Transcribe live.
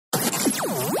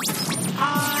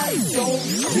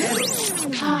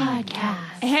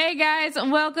Podcast. Hey guys,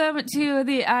 welcome to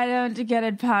the I Don't Get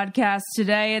It podcast.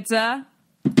 Today it's a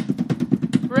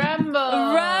Rumble.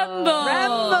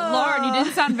 Lauren, you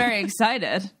didn't sound very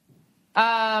excited.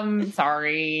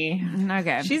 Sorry.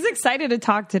 Okay. She's excited to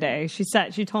talk today. She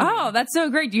told me. Oh, that's so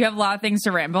great. Do you have a lot of things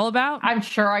to ramble about? I'm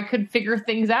sure I could figure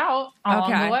things out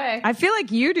along the way. I feel like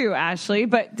you do, Ashley,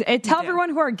 but tell everyone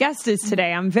who our guest is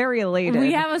today. I'm very elated.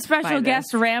 We have a special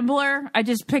guest rambler. I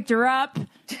just picked her up.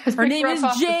 Her name is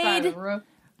Jade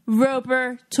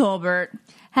Roper Tolbert.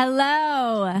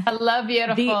 Hello. Hello,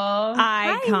 beautiful. The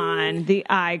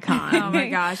icon. Oh my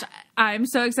gosh. I'm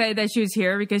so excited that she was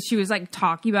here because she was like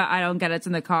talking about I Don't Get It's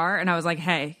in the car. And I was like,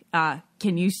 hey,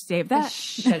 can you save that?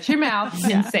 Shut your mouth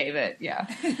and save it. Yeah.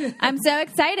 I'm so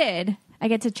excited. I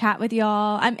get to chat with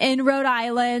y'all. I'm in Rhode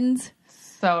Island.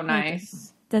 So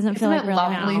nice. Doesn't feel like it really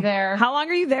lovely now. there? How long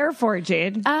are you there for,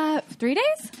 Jade? 3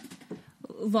 days?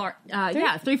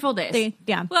 Yeah, 3 full days.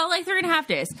 Yeah. Well, like 3.5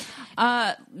 days.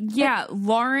 Yeah,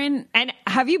 Lauren. And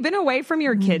have you been away from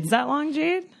your kids that long,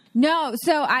 Jade? No,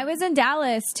 so I was in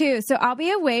Dallas too. So I'll be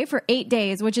away for 8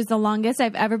 days, which is the longest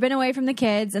I've ever been away from the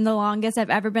kids and the longest I've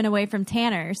ever been away from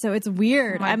Tanner. So it's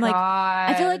weird. Oh my I'm God. like,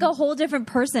 I feel like a whole different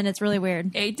person. It's really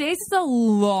weird. 8 days is a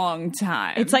long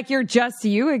time. It's like you're just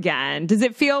you again. Does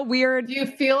it feel weird? Do you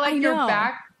feel like I you're know.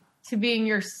 back to being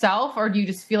yourself, or do you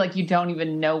just feel like you don't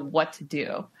even know what to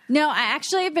do? No, I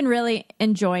actually have been really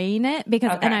enjoying it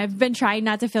because, and I've been trying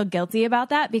not to feel guilty about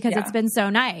that because it's been so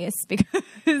nice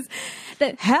because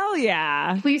Hell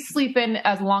yeah. Please sleep in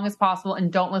as long as possible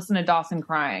and don't listen to Dawson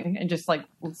crying and just like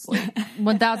sleep.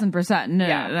 1000%.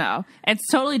 No. It's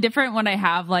totally different when I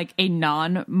have like a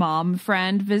non-mom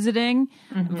friend visiting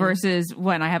versus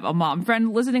when I have a mom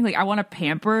friend visiting. Like I want to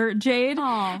pamper Jade.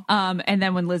 And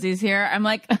then when Lizzie's here, I'm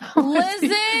like,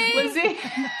 Lizzie!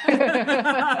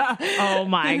 Oh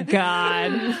my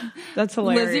God. That's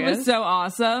hilarious. Lizzie was so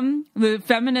awesome. The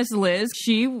feminist Liz,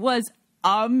 she was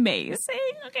amazing.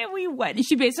 Okay, we went.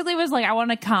 She basically was like, I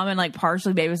want to come and like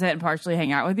partially babysit and partially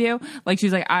hang out with you. Like she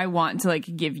was like, I want to like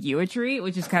give you a treat,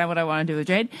 which is kind of what I want to do with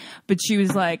Jade. But she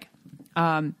was like,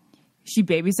 she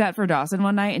babysat for Dawson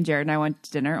one night and Jared and I went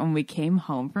to dinner. And when we came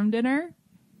home from dinner,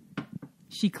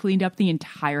 she cleaned up the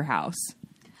entire house.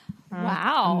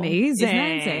 wow. amazing. Isn't that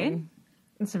insane?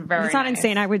 It's very It's not nice.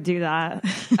 insane. I would do that.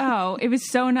 Oh, it was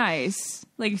so nice.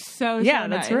 Like so Yeah, so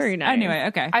that's nice. very nice. Anyway,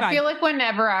 okay. I fine. feel like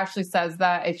whenever Ashley says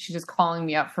that, she's just calling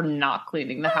me up for not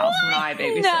cleaning the house when I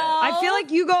babysit. I feel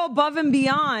like you go above and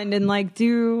beyond and like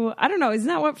do, I don't know, isn't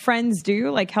that what friends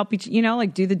do? Like help each,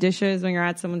 like do the dishes when you're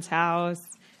at someone's house,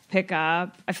 pick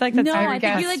up. I feel like that's No, very I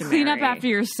think you like clean up customary. after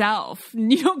yourself.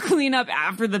 You don't clean up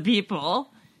after the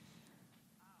people.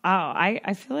 Oh,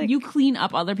 I feel like You clean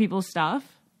up other people's stuff.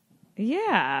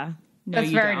 yeah. No,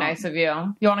 That's you very don't. nice of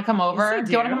you. You want to come over? I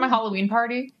Do you want to do. come to my Halloween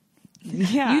party?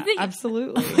 Yeah, You think-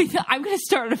 absolutely. I'm going to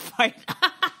start a fight.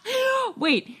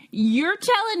 Wait, you're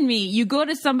telling me you go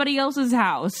to somebody else's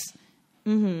house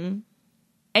and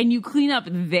you clean up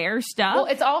their stuff? Well,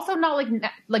 it's also not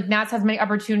like Nats has many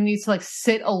opportunities to like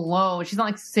sit alone. She's not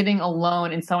like sitting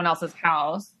alone in someone else's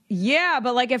house. Yeah,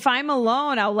 but like if I'm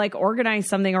alone, I'll like organize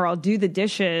something or I'll do the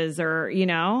dishes or,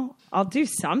 I'll do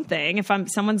something if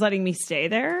someone's letting me stay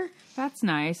there. That's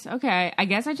nice. Okay, I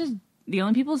guess the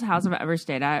only people's house I've ever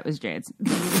stayed at was Jade's.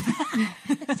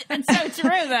 It's so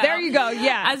true, though. There you go.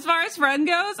 Yeah. As far as friend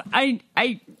goes, I've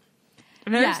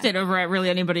never Yeah. stayed over at really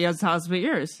anybody else's house but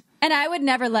yours. And I would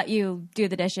never let you do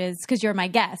the dishes because you're my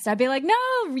guest. I'd be like,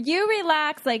 no, you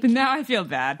relax. Like, But now I feel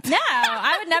bad. no,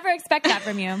 I would never expect that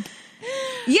from you.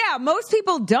 Yeah, most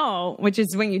people don't, which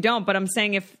is when you don't. But I'm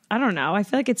saying I don't know, I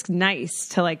feel like it's nice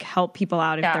to like help people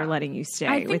out if Yeah. they're letting you I stay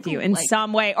think, with you in like-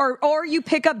 some way, or you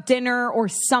pick up dinner or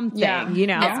something.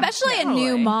 Yeah. Especially a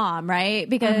new mom, right?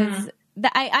 Because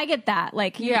I get that.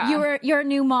 Like, Yeah. you're a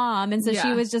new mom. And so she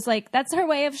Yeah. was just like, that's her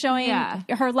way of showing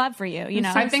her love for you, you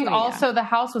know? I think also the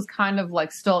house was kind of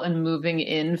like still in moving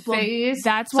in phase.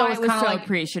 that's why I was kinda so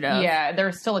appreciative. Yeah, there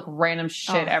was still like random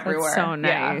shit everywhere. That's so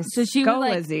nice. So she Go, would,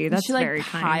 like, Lizzie. That's she like very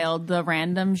kind. piled the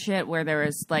random shit where there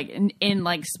was like in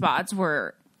like spots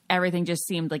where everything just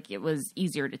seemed like it was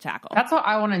easier to tackle. That's what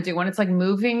I want to do when it's like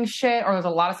moving shit or there's a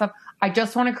lot of stuff. I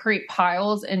just want to create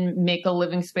piles and make a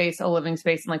living space and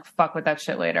like fuck with that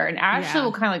shit later. And Ashley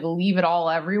will kind of like leave it all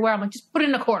everywhere. I'm like, just put it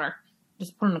in a corner.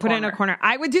 Just put it in a Put corner. it in a corner.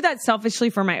 I would do that selfishly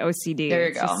for my OCD. There you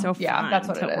It's just go. so Yeah, fun that's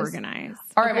what to it is. organize.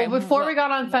 All right. Well, before we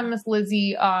got on Feminist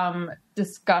Lizzie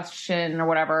discussion or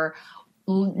whatever,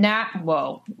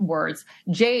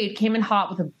 Jade came in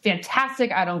hot with a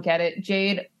fantastic I Don't Get It.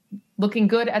 Jade, looking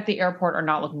good at the airport or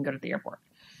not looking good at the airport?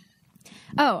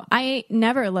 Oh, I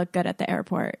never look good at the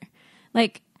airport.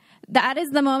 Like, that is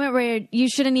the moment where you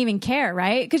shouldn't even care,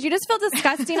 right? Because you just feel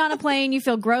disgusting on a plane. You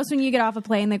feel gross when you get off a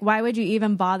plane. Like, why would you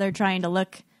even bother trying to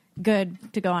look good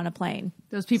to go on a plane?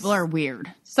 Those people are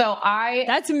weird. So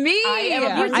That's me.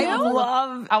 I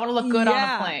want to look good on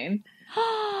a plane.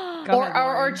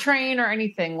 or a train or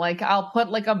anything. Like, I'll put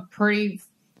like a pretty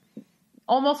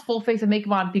almost full face of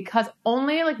makeup on, because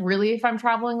only like really if I'm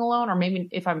traveling alone, or maybe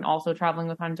if I'm also traveling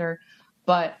with Hunter.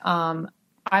 But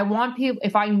I want people,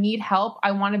 if I need help,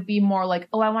 I want to be more like,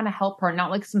 oh, I want to help her,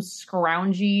 not like some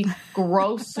scroungy,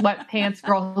 gross sweatpants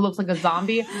girl who looks like a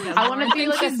zombie. I want to be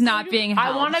like she's not being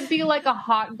helped. I want to be like a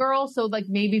hot girl, so like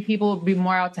maybe people would be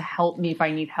more out to help me if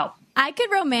I need help. I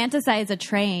could romanticize a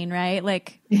train, right?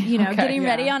 Like, you know, getting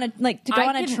ready on a, like, to go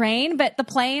on a train, but the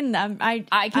plane,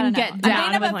 I can get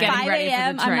down I'm with getting up at 5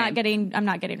 a.m. I'm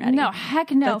not getting ready. No,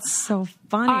 heck no. That's so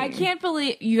funny. I can't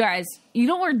believe you guys, you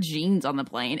don't wear jeans on the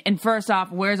plane. And first off,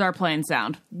 where's our plane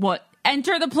sound? What?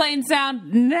 Enter the plane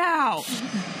sound now.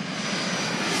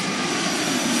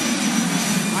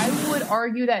 I would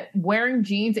argue that wearing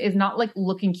jeans is not like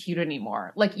looking cute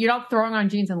anymore. Like, you're not throwing on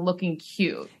jeans and looking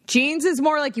cute. Jeans is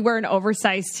more like you wear an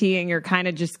oversized tee and you're kind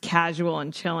of just casual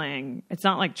and chilling. It's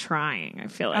not like trying, I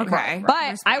feel like. Okay.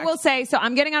 But I will say, so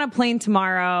I'm getting on a plane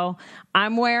tomorrow.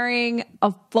 I'm wearing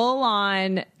a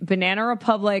full-on Banana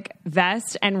Republic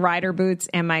vest and rider boots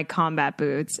and my combat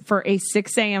boots for a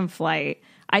 6 a.m. flight.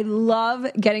 I love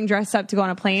getting dressed up to go on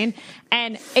a plane.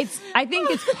 And I think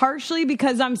it's partially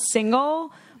because I'm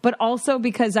single, but also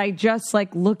because I just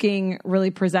like looking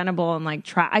really presentable and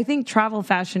like I think travel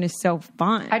fashion is so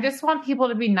fun. I just want people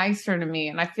to be nicer to me,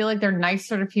 and I feel like they're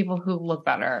nicer to people who look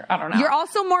better. I don't know. You're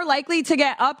also more likely to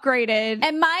get upgraded.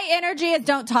 And my energy is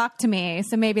don't talk to me,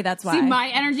 so maybe that's why. See, my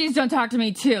energy is don't talk to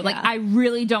me too. Like, I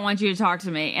really don't want you to talk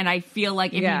to me, and I feel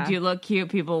like if you do look cute,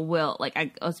 people will.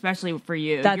 Like, especially for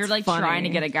you, That's you're like funny. trying to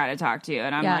get a guy to talk to you,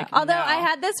 and I'm like, although no. I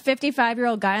had this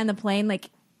 55-year-old guy on the plane, like,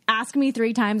 ask me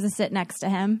 3 times to sit next to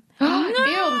him. No,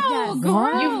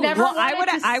 Ew, you've never. Well,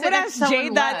 I would ask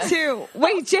Jade that too.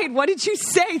 Wait, Jade, what did you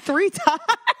say 3 times?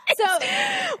 So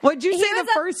what'd you say the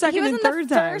first, second, and third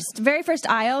time? Very first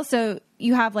aisle, so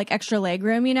you have like extra leg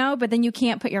room, you know, but then you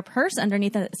can't put your purse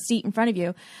underneath the seat in front of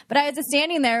you. But I was just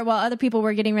standing there while other people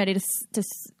were getting ready to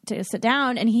sit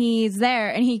down, and he's there,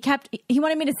 and he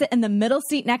wanted me to sit in the middle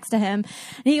seat next to him,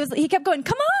 and he kept going,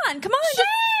 come on,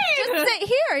 just sit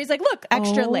here. He's like, look,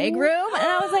 extra leg room, and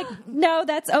I was like, no,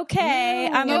 that's okay.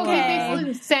 I'm okay. He's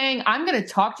basically saying, I'm going to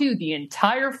talk to you the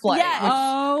entire flight.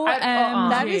 Yeah.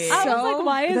 That is so. I was like,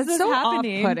 why is this so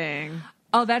happening? off-putting.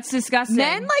 Oh, that's disgusting.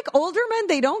 Men, like older men,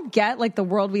 they don't get like the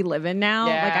world we live in now.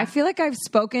 Yeah. Like, I feel like I've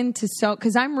spoken to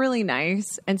because I'm really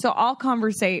nice. And so I'll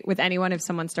conversate with anyone if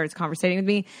someone starts conversating with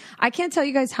me. I can't tell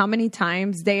you guys how many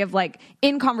times they have like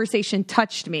in conversation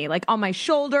touched me, like on my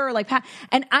shoulder, like,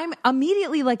 and I'm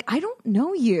immediately like, I don't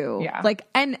know you. Yeah. Like,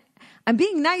 and I'm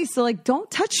being nice. So like, don't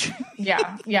touch me.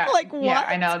 Yeah. Like, what? Yeah,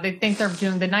 I know. They think they're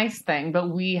doing the nice thing, but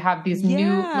we have these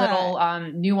new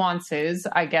little nuances,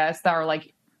 I guess, that are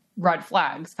like red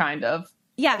flags, kind of.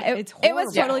 Yeah, it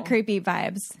was totally creepy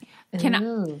vibes.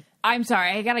 I'm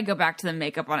sorry, I gotta go back to the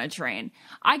makeup on a train.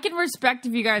 I can respect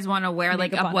if you guys want to wear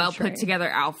like a well put together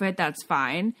outfit, that's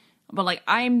fine. But like,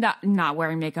 I'm not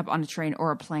wearing makeup on a train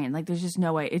or a plane. Like, there's just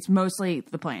no way. It's mostly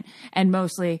the plane, and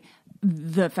mostly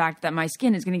the fact that my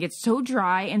skin is going to get so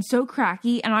dry and so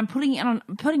cracky, and I'm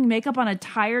putting makeup on a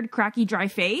tired, cracky, dry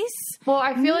face. Well,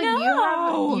 I feel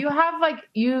like you have like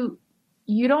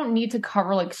you don't need to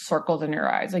cover like circles in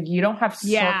your eyes. Like, you don't have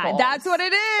circles. Yeah, that's what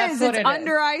it is. It's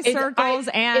under eye circles.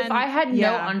 And if I had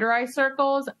no under eye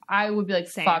circles, I would be like,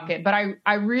 fuck it. But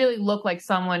I really look like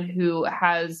someone who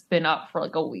has been up for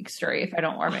like a week straight if I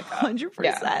don't wear makeup. 100%.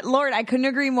 Yeah. Lord, I couldn't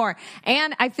agree more.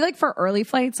 And I feel like for early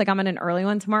flights, like I'm in an early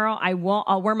one tomorrow,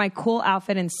 I'll wear my cool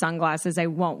outfit and sunglasses. I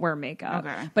won't wear makeup.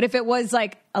 Okay. But if it was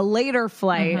like a later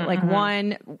flight,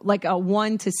 a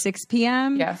 1 to 6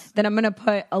 p.m., then I'm going to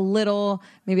put a little,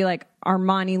 maybe like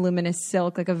Armani Luminous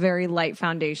Silk, like a very light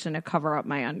foundation to cover up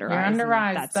my under eyes. Under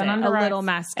eyes. That's it. A little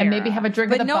mascara. And maybe have a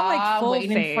drink of the bar, like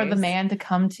waiting for the man to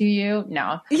come to you.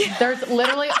 No. Yeah. There's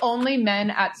literally only men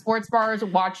at sports bars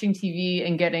watching TV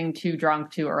and getting too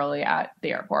drunk too early at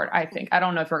the airport, I think. I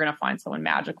don't know if we're going to find someone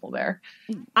magical there.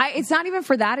 It's not even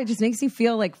for that. It just makes me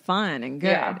feel like fun and good.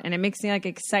 Yeah. And it makes me like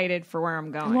excited for where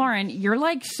I'm going. Lauren, you're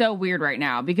like so weird right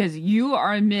now because you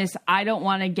are Miss I don't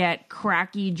want to get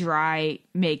cracky, dry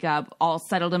makeup all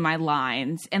settled in my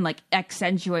lines and like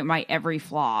accentuate my every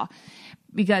flaw.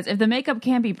 Because if the makeup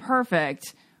can't be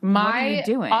perfect, My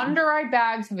doing? under eye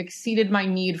bags have exceeded my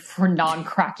need for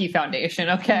non-cracky foundation,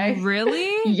 okay?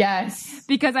 Really? Yes.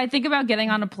 Because I think about getting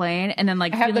on a plane and then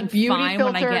like I have the feeling beauty fine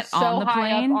filter when I get so on the high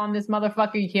plane. up on this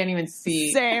motherfucker you can't even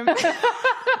see. Same.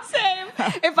 Same.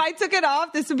 If I took it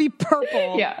off, this would be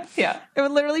purple. Yeah. It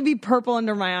would literally be purple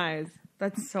under my eyes.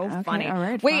 That's so funny. all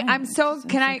right, Wait, fine. I'm so.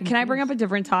 Can I bring up a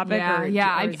different topic?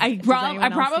 Yeah. I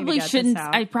probably shouldn't.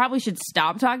 I probably should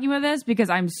stop talking about this because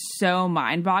I'm so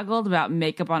mind boggled about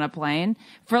makeup on a plane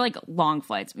for like long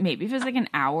flights. Maybe if it's like an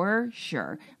hour,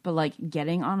 sure, but like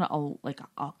getting on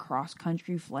a cross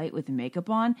country flight with makeup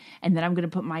on, and then I'm gonna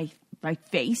put my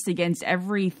face against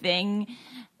everything.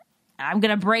 I'm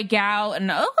gonna break out,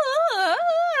 and I don't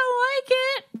like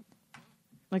it.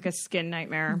 Like a skin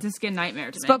nightmare. It's a skin nightmare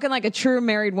to me. Spoken like a true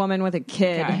married woman with a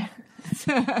kid. Okay.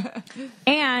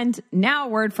 And now a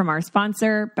word from our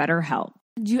sponsor, BetterHelp.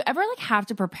 Do you ever like have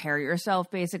to prepare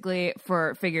yourself basically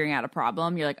for figuring out a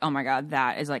problem? You're like, oh my God,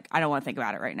 that is like, I don't want to think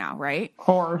about it right now, right? Of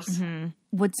course. Mm-hmm.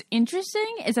 What's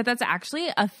interesting is that that's actually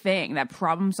a thing, that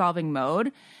problem solving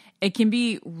mode. It can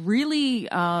be really, it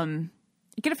can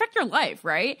affect your life,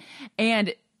 right?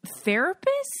 And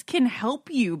therapists can help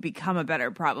you become a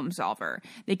better problem solver.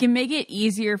 They can make it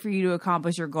easier for you to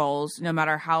accomplish your goals, no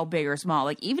matter how big or small.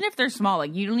 Like even if they're small,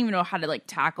 like you don't even know how to like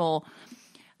tackle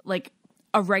like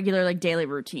a regular like daily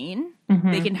routine.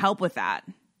 They can help with that.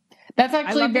 That's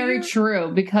actually very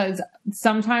true because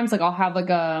sometimes like I'll have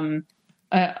like a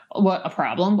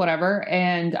problem, whatever,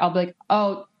 and I'll be like,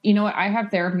 oh, you know what? I have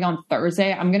therapy on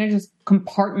Thursday. I'm going to just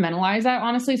compartmentalize that,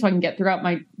 honestly, so I can get throughout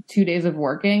my 2 days of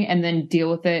working and then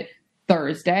deal with it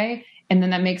Thursday. And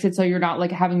then that makes it so you're not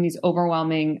like having these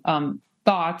overwhelming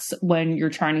thoughts when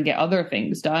you're trying to get other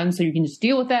things done. So you can just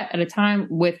deal with that at a time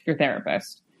with your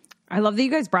therapist. I love that you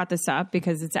guys brought this up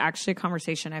because it's actually a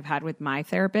conversation I've had with my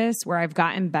therapist where I've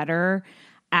gotten better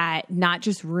at not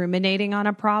just ruminating on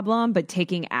a problem, but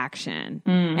taking action.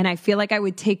 And I feel like I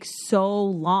would take so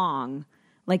long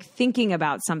like thinking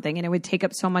about something and it would take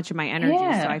up so much of my energy.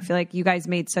 Yeah. So I feel like you guys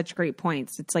made such great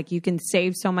points. It's like you can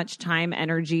save so much time,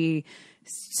 energy,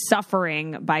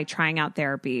 suffering by trying out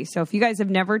therapy. So if you guys have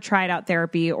never tried out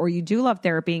therapy or you do love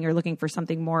therapy and you're looking for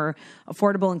something more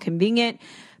affordable and convenient,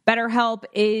 BetterHelp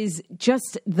is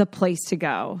just the place to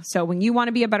go. So when you want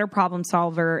to be a better problem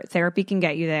solver, therapy can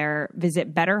get you there.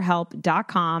 Visit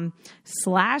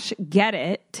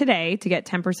BetterHelp.com/getit today to get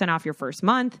 10% off your first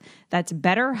month. That's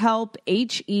BetterHelp,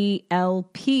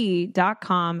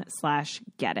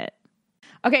 HELP.com/getit.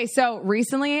 Okay, so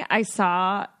recently I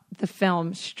saw the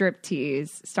film Striptease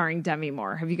starring Demi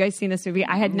Moore. Have you guys seen this movie?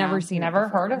 I had never seen it. Never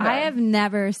heard of it. I have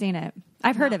never seen it.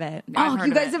 I've heard of it. Oh,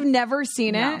 you guys have never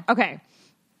seen it? Okay.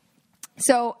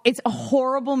 So it's a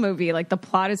horrible movie. Like the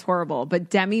plot is horrible,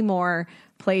 but Demi Moore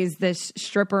plays this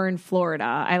stripper in Florida.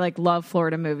 I like love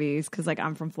Florida movies because like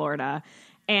I'm from Florida,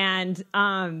 and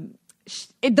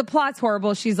the plot's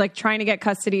horrible. She's like trying to get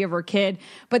custody of her kid,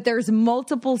 but there's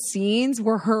multiple scenes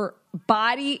where her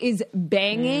body is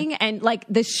banging and like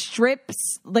the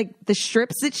strips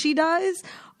that she does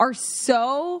are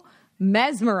so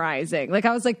mesmerizing. Like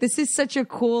I was like, this is such a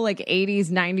cool like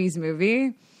 80s, 90s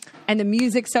movie. And the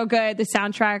music's so good. The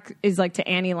soundtrack is like to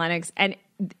Annie Lennox. And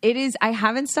it is, I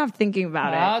haven't stopped thinking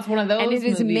about it. It's one of those and it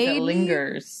movies has made that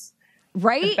lingers.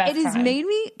 Right? It has made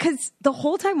me, because the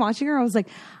whole time watching her, I was like,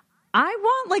 I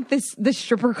want like the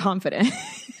stripper confidence.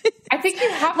 I think you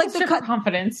have like the stripper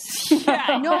confidence.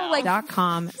 Yeah, no, like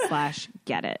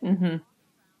 .com/getit.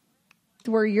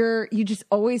 Where you just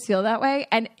always feel that way.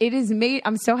 And it is made,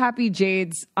 I'm so happy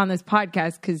Jade's on this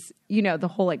podcast because, you know, the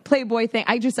whole like Playboy thing.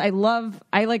 I love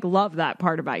that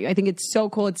part about you. I think it's so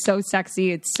cool. It's so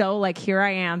sexy. It's so like, here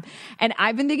I am. And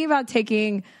I've been thinking about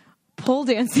taking pole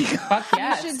dancing. Fuck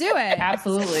yes. You should do it.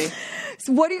 Absolutely.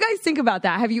 So what do you guys think about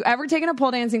that? Have you ever taken a pole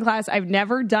dancing class? I've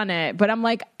never done it, but I'm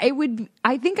like, I think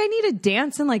I need to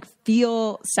dance and like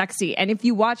feel sexy. And if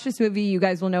you watch this movie, you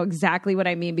guys will know exactly what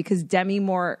I mean because Demi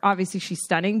Moore, obviously she's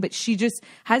stunning, but she just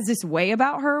has this way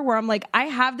about her where I'm like, I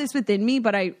have this within me,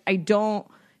 but I don't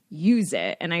use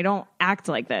it and I don't act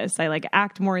like this. I like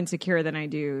act more insecure than I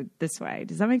do this way.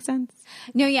 Does that make sense?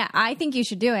 No, yeah, I think you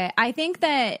should do it. I think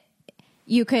that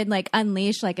you could like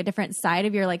unleash like a different side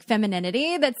of your like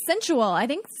femininity that's sensual. I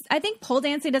think pole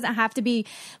dancing doesn't have to be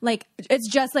like, it's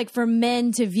just like for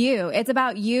men to view. It's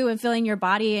about you and feeling your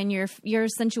body and your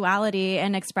sensuality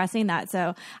and expressing that.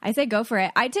 So I say go for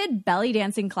it. I did belly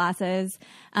dancing classes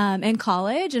in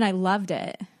college and I loved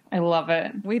it. I love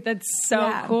it. Wait, that's so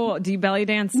Yeah. cool. Do you belly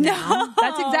dance now?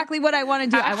 That's exactly what I want to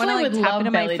do. I want to like tap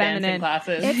into my feminine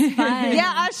classes. It's fun.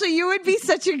 Yeah, Ashley, you would be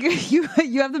such a good.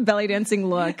 You have the belly dancing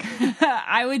look.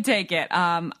 I would take it.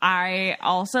 I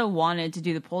also wanted to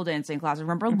do the pole dancing class. I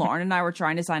remember Lauren and I were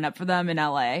trying to sign up for them in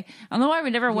LA. I don't know why we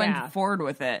never went forward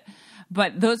with it.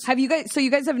 But those Have you guys? So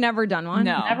you guys have never done one?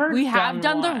 no, Never we have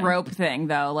done done the one. rope thing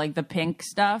though, like the pink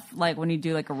stuff, like when you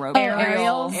do like a rope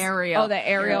Aerials? aerial. Oh, the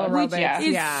aerial Which aerobics.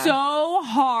 is It's so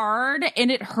hard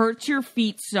and it hurts your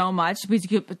feet so much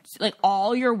because you could, like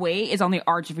all your weight is on the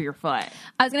arch of your foot.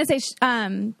 I was gonna say,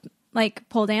 like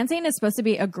pole dancing is supposed to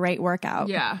be a great workout.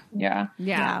 Yeah. Yeah.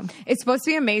 Yeah. It's supposed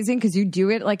to be amazing because you do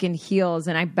it like in heels,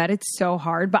 and I bet it's so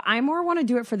hard. But I more want to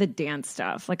do it for the dance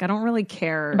stuff. Like I don't really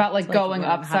care About, like, to, going learn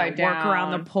how to upside work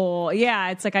around down. the pole.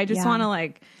 Yeah, it's like I just Yeah. want to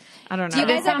like I don't know. you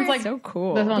guys It sounds ever- like so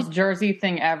cool. the most Jersey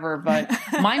thing ever, but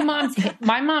my mom's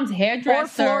hairdresser. Or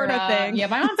Florida thing. Yeah,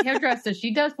 my mom's hairdresser.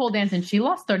 She does pole dance, and she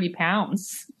lost 30 pounds.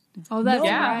 Oh, that's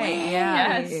Yeah. right.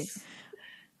 Yeah. Yes.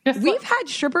 Just We've had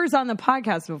strippers on the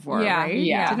podcast before, Yeah, right?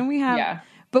 yeah. Didn't we have? Yeah.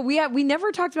 But we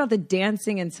never talked about the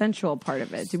dancing and sensual part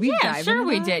of it. Did we? Yeah, dive sure into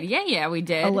we that? did. Yeah, we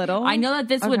did. A little? I know that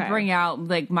this would Okay. bring out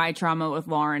like my trauma with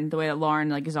Lauren, the way that Lauren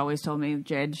like has always told me,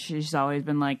 Jade, she's always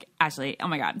been like, Ashley, oh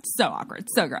my God, it's so awkward,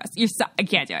 so gross. I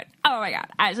can't do it. Oh my God,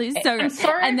 Ashley, it's so I'm gross.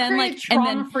 sorry and to then create like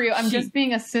trauma for you. I'm just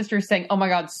being a sister saying, oh my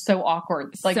God, so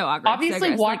awkward. Like, So awkward, so obviously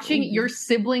gross. watching Like, your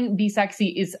sibling be sexy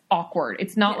is awkward.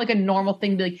 It's not like a normal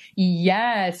thing to be like,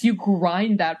 yes, you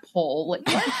grind that pole. Like,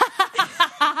 what?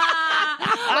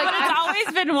 but it's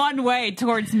always been one way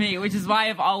towards me, which is why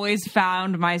I've always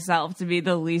found myself to be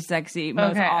the least sexy,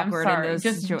 most Okay, I'm awkward in sorry. those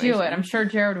Just situations. do it. I'm sure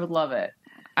Jared would love it.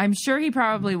 I'm sure he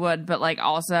probably would, but like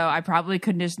also I probably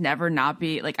could just never not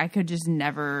be like I could just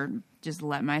never just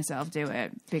let myself do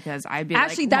it because I'd be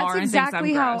Actually, like, that's Lauren exactly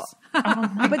thinks I'm how.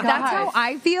 gross. But that's how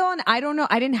I feel, and I don't know.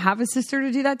 I didn't have a sister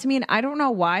to do that to me, and I don't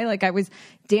know why. Like I was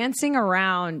dancing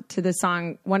around to the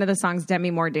song, one of the songs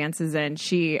Demi Moore dances in.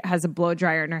 She has a blow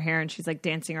dryer in her hair, and she's like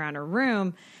dancing around her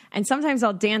room. And sometimes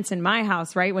I'll dance in my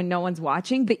house, right, when no one's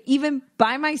watching. But even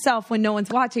by myself, when no one's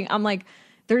watching, I'm like,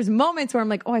 there's moments where I'm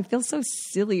like, oh, I feel so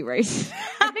silly right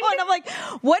now. And I'm like,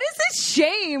 what is this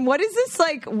shame? What is this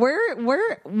like?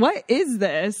 What is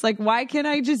this? Like, why can't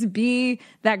I just be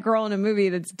that girl in a movie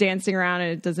that's dancing around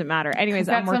and it doesn't matter? Anyways,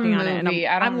 I'm That's a working on it, and movie.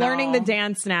 I don't I'm learning know. the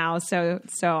dance now. So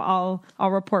I'll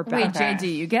report back. Wait, Okay.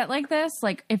 JD, you get like this?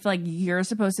 Like if like you're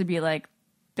supposed to be like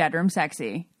bedroom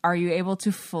sexy, are you able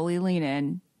to fully lean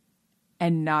in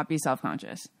and not be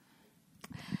self-conscious?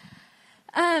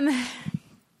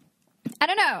 I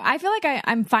don't know. I feel like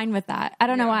I'm fine with that. I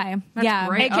don't know why. Yeah.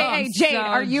 great. AKA Oh, I'm Jade, so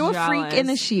are you a freak jealous. in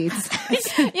the sheets?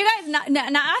 You guys,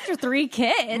 not after 3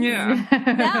 kids.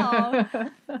 Yeah.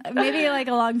 No. Maybe like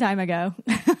a long time ago.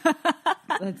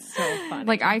 That's so funny.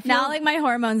 Like I feel Now, like my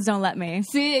hormones don't let me.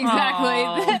 see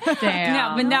exactly. Damn.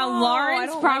 No, but now No, I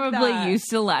Lauren's don't like probably that. used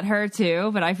to let her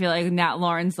too, but I feel like now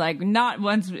Lauren's like not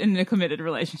once in a committed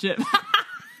relationship.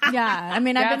 Yeah. I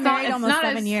mean, I've Yeah, been it's not- married it's almost not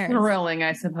 7 as years. thrilling,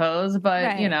 I suppose, but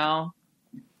Right. you know.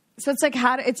 So it's like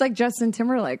it's like Justin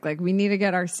Timberlake. Like we need to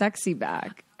get our sexy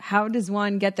back. How does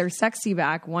one get their sexy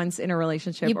back once in a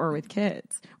relationship or with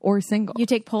kids or single? You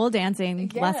take pole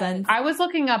dancing lessons. I was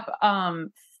looking up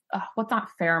what's not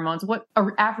pheromones, what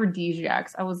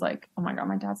aphrodisiacs. I was like, oh my God,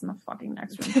 my dad's in the fucking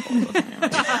next room.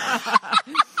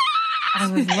 I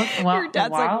was looking Your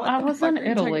dad's like, while what I the was fuck in are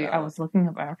you talking Italy, I about? was looking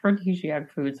up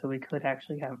aphrodisiac food so we could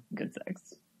actually have good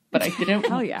sex. But I didn't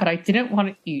Hell yeah. but I didn't want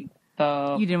to eat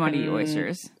the You didn't want to eat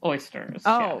oysters. Oysters.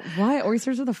 Oh, yeah. what?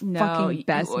 Oysters are the fucking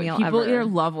best meal people ever. either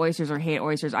love oysters or hate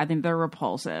oysters. I think they're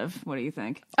repulsive. What do you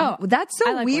think? Oh, that's so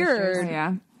I like weird. oysters.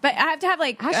 Yeah. But I have to have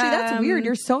like Actually, that's weird.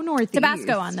 You're so northeast.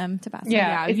 Tabasco on them. Tabasco.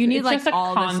 Yeah, you need, it's like, just a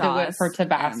all the conduit sauce for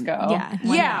Tabasco. Yeah.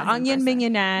 Yeah, 1000%. onion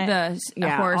mignonette. The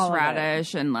Yeah, all of it.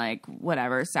 horseradish and like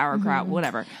whatever sauerkraut,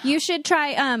 whatever. You should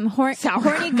try horny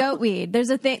goatweed.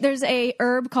 There's a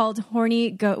herb called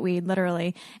horny goatweed,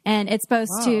 literally, and it's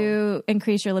supposed to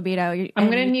increase your libido. I'm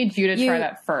gonna need you to try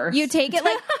that first. You take it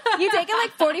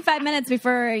like 45 minutes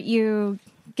before you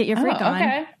get your freak on.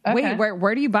 Okay. Wait,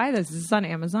 where do you buy this? Is this on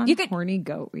Amazon? You could- Horny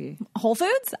goatweed. Whole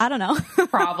Foods? I don't know.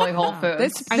 Probably Whole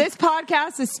Foods. This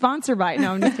podcast is sponsored by.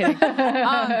 No, I'm just kidding.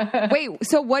 Wait,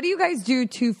 so what do you guys do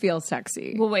to feel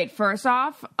sexy? Well, wait. First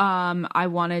off, I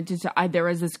wanted to. There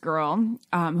was this girl who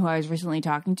I was recently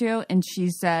talking to, and she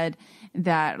said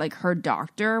that like her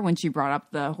doctor, when she brought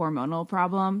up the hormonal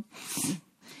problem,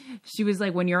 she was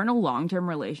like, when you're in a long-term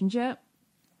relationship,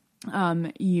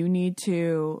 you need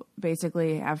to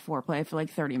basically have foreplay for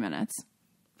like 30 minutes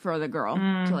for the girl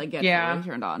to like get yeah. fully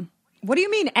turned on. What do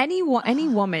you mean? Any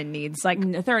woman needs like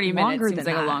 30 minutes longer seems than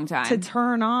like a that long time to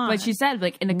turn on. But she said,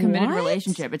 like, in a committed What?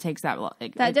 relationship, it takes that.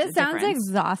 Like, That just sounds difference.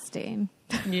 exhausting.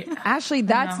 Ashley,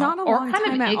 that's not a Or long kind of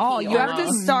time at icky all. You have to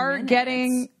almost. start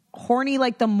getting horny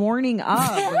like the morning of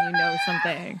when you know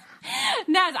something.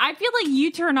 Naz, I feel like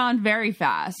you turn on very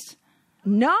fast.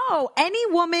 No, any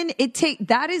woman,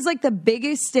 that is like the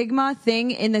biggest stigma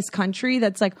thing in this country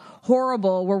that's like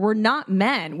horrible, where we're not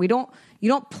men. You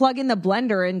don't plug in the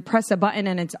blender and press a button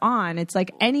and it's on. It's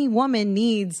like any woman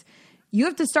needs, you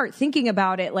have to start thinking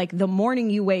about it like the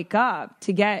morning you wake up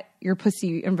to get your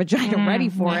pussy and vagina ready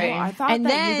for it. I thought and that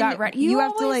then you got ready. You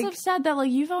have always to like, have said that,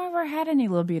 like, you've never had any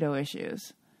libido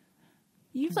issues.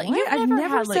 I've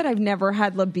never had, said I've never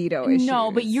had libido issues.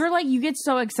 No, but you're like, you get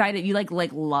so excited. You like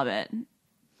love it.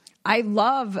 I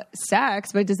love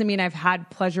sex, but it doesn't mean I've had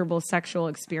pleasurable sexual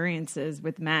experiences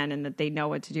with men and that they know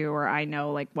what to do, or I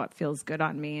know like what feels good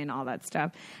on me and all that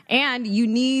stuff. And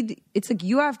it's like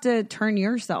you have to turn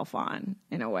yourself on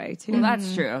in a way too. Well,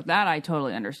 that's true. That I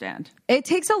totally understand. It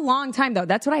takes a long time though.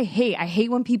 That's what I hate. I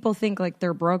hate when people think like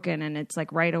they're broken and it's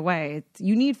like right away.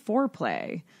 You need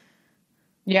foreplay.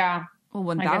 Yeah. Well,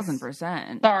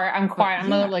 1,000%. Sorry, I'm quiet.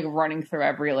 I'm like running through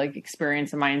every like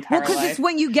experience in my entire Well, because life. it's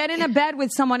when you get in a bed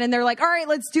with someone and they're like, all right,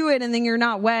 let's do it. And then you're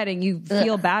not wet and you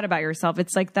feel bad about yourself.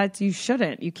 It's like you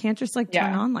shouldn't. You can't just like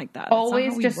turn on like that. That's Always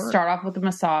not how we just work. start off with a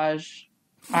massage,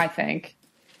 I think.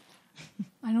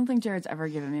 I don't think Jared's ever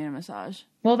given me a massage.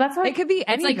 Well, that's what It could be It's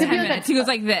anything. like 10 minutes. He goes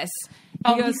like this.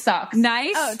 he sucks.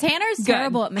 Nice. Oh, Tanner's Good.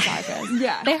 terrible at massages.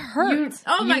 Yeah. They hurt.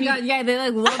 Oh my God. Yeah, they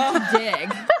like love to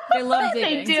dig. They love They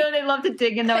digging. do. They love to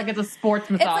dig in there like it's a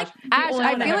sports massage. like- The Ash, only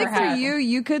I one feel I've like ever for had.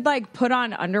 you could like put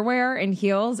on underwear and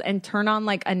heels and turn on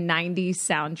like a 90s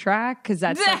soundtrack because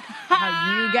that's like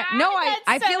how you get. No, I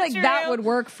That's feel so like that true. would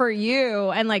work for you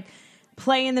and like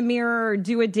play in the mirror or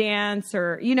do a dance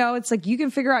or, you know, it's like you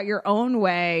can figure out your own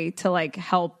way to like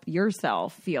help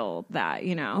yourself feel that,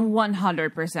 you know?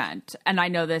 100%. And I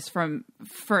know this from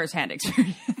firsthand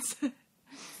experience.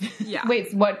 Yeah.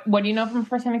 Wait, what do you know from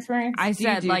first-hand experience? I you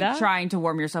said do like that? trying to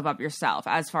warm yourself up yourself,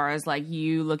 as far as like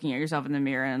you looking at yourself in the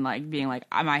mirror and like being like,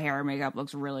 my hair and makeup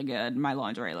looks really good, my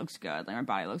lingerie looks good, like my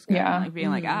body looks good. Yeah. And, like being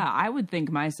like, I would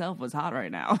think myself was hot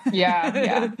right now.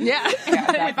 Yeah. Yeah.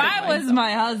 If I was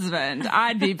my husband,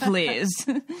 I'd be pleased.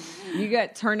 You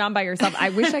get turned on by yourself. I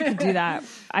wish I could do that.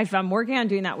 I'm working on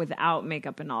doing that without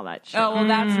makeup and all that shit. Oh, well,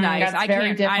 that's nice. that's I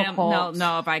very can't. I difficult. don't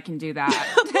know if I can do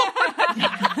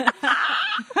that.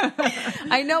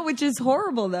 I know, which is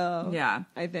horrible though. Yeah.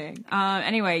 I think.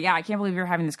 Anyway, yeah, I can't believe you're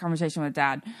having this conversation with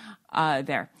Dad.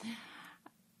 There.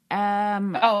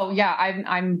 Oh yeah,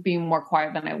 I'm being more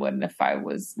quiet than I would if I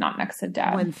was not next to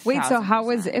Dad. Wait, so how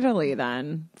was 1000%. Italy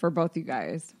then for both you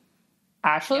guys?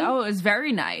 Ashley? Oh, it was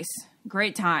very nice.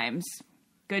 Great times.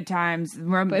 Good times.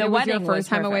 But The it was wedding your first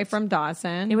time away perfect. from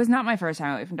Dawson. It was not my first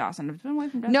time away from Dawson. I've been away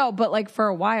from Dawson. No, but like for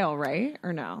a while, right?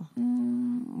 Or no?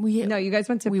 No, you guys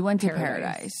went to We went to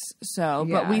Paradise. So,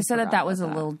 Yeah, but we I said forgot that was a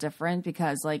about that. little different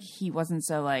because like he wasn't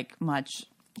so like much.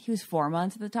 He was 4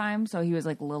 months at the time, so he was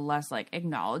like a little less like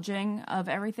acknowledging of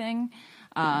everything.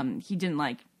 He didn't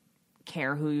like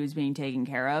care who he was being taken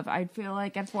care of. I feel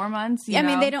like at 4 months. You I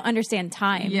mean, know? they don't understand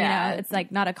time. Yeah. You know, it's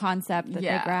like not a concept that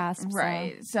they grasp. so,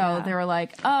 right? So yeah. they were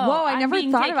like, "Oh, Whoa, I I'm never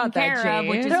being thought taken about that, care of,"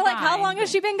 which Jade. is They're like, "How fine. long has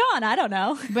she been gone?" I don't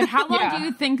know. But how long Yeah. do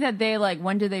you think that they like?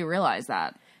 When do they realize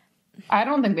that? I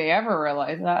don't think they ever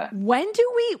realized that. When do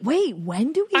we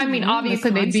I mean, learn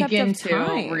obviously the they concept begin of to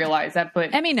time? realize that,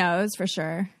 but Emmy knows for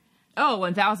sure. Oh,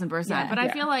 1,000%. Yeah. But I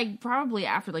Yeah. feel like probably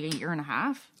after like a year and a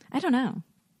half. I don't know.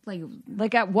 Like,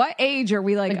 Like at what age are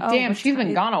we like, like, oh, damn, what's she's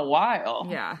been gone a while.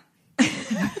 yeah.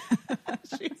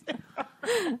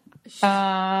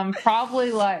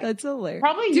 Probably like That's hilarious.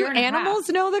 Probably a Do year and a animals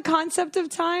know the concept of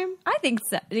time? I think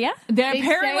so. Yeah. They They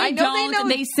apparently say- I know they don't.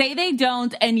 know- They say they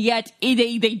don't, and yet they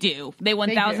do. They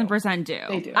 1,000% do.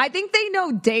 They do. I think they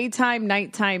know daytime,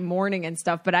 nighttime, morning, and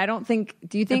stuff. But I don't think.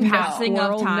 Do you think the passing of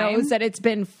squirrel time? knows that it's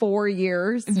been 4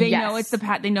 years? They Yes. know it's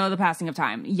they know the passing of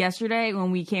time. Yesterday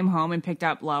when we came home and picked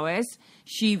up Lois,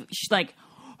 she like,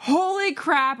 holy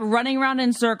crap, running around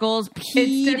in circles, It's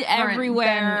peed different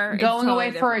everywhere. than It's going totally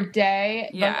away for a different. day.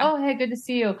 Yeah. Like, oh, hey, good to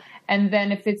see you. And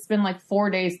then if it's been like 4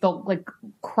 days, they'll like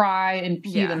cry and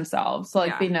pee Yeah. themselves. So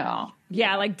like Yeah. they know.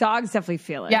 Yeah, like dogs definitely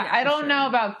feel it. Yeah, I for don't sure. know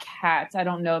about cats. I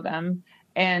don't know them.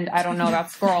 And I don't know about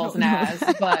squirrels and as,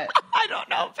 but I don't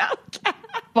know about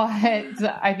cats.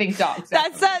 I think dogs.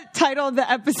 That's the title of the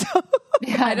episode.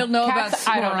 Yeah, I don't know cats,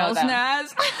 about I don't know squirrels, them.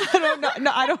 Naz. I don't know.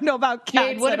 No, I don't know about cats.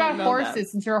 Jade, what I don't about know horses? them.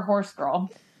 Since you're a horse girl,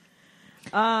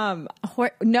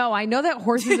 No, I know that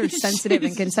horses are sensitive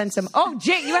and can sense them. Oh,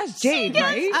 Jade, you asked Jade,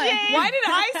 right? Why did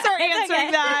I start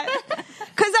answering that?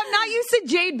 Because I'm not used to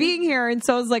Jade being here, and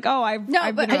so I was like, I've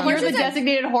but been You're the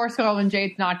designated horse girl when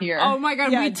Jade's not here. Oh my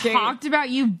God, Yeah, we Jade. talked about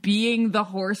you being the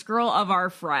horse girl of our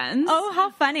friends. Oh,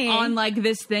 how funny. On like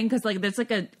this thing, because like there's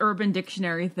like a Urban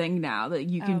Dictionary thing now that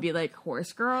you can be like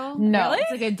horse girl. No.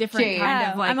 It's like a different Jade.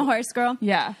 kind of like. I'm a horse girl.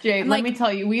 Yeah. Jade, let me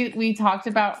tell you, we talked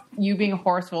about you being a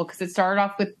horse girl because it started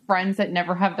off with friends that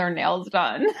never have their nails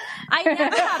done. I never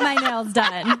have my nails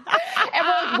done. And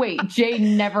we're like, wait, Jade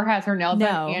never has her nails No.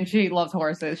 done and she loves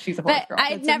horses. She's a horse But girl.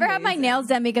 I never have my nails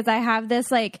done because I have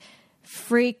this like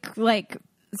freak like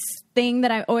thing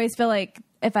that I always feel like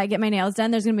if I get my nails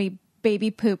done, there's going to be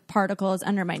baby poop particles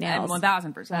under my And nails. 1000%.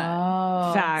 fact. So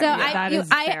Yeah, that is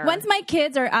fair. once my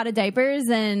kids are out of diapers,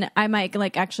 then I might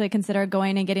like actually consider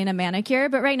going and getting a manicure.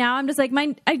 But right now, I'm just like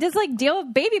I just like deal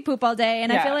with baby poop all day,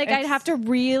 and I Yeah, feel like I'd it's- have to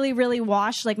really, really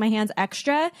wash like my hands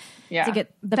extra Yeah. to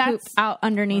get the poop out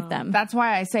underneath them. That's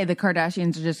why I say the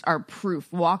Kardashians just are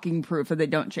walking proof that they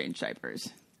don't change diapers.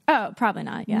 Oh, probably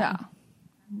not. Yeah. No.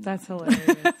 That's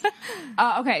hilarious.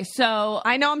 Okay, so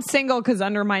I know I'm single because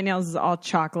under my nails is all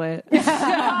chocolate.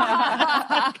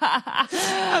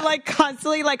 I'm like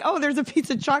constantly like, oh, there's a piece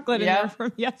of chocolate in Yep. there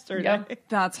from yesterday. Yep.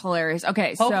 that's hilarious.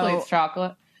 Okay, Hopefully so it's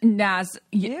chocolate. Naz,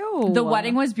 Ew. the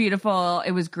wedding was beautiful.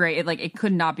 It was great. It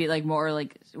could not be like more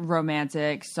like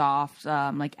romantic, soft,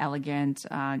 like elegant,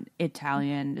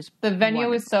 Italian. Just The venue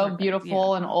was so wonderful.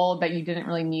 beautiful and old that you didn't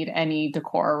really need any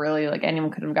decor, really. Like anyone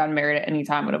could have gotten married at any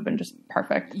time, would have been just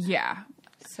perfect. Yeah.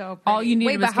 So pretty. All you needed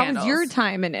Wait, was but how candles. was your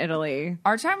time in Italy?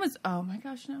 Our time was, oh my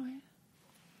gosh, no way.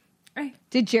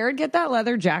 Did Jared get that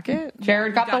leather jacket?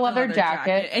 Jared got the leather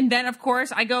jacket. And then, of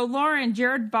course, I go, Lauren,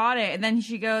 Jared bought it. And then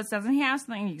she goes, doesn't he have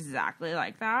something exactly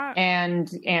like that? And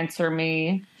answer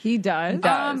me. He does.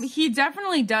 does. He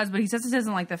definitely does, but he says it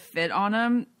doesn't like the fit on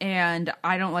him. And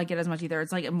I don't like it as much either.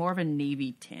 It's like more of a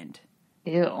navy tint.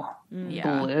 Ew.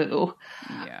 Yeah. Blue.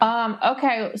 Yeah.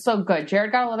 Okay, so good.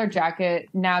 Jared got a leather jacket.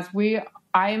 Naz,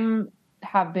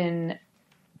 have been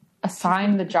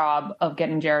assigned the job of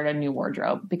getting Jared a new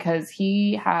wardrobe because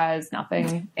he has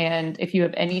nothing. And if you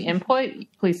have any input,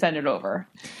 please send it over.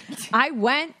 I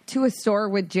went to a store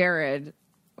with Jared.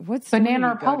 What's store Banana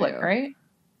did we go Republic, to? right?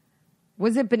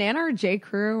 Was it Banana or J.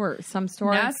 Crew or some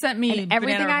store? Naz sent me and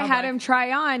everything Banana I had Republic. him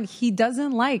try on, he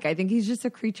doesn't like. I think he's just a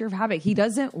creature of habit. He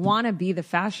doesn't want to be the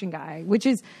fashion guy, which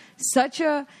is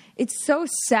it's so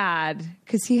sad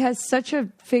because he has such a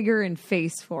figure and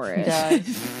face for it. He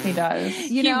does. He does.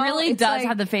 You He know, really it's does like-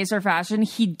 have the face for fashion.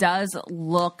 He does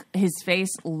his face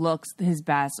looks his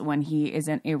best when he is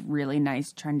in a really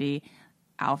nice, trendy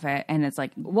outfit. And it's like,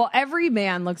 Well, every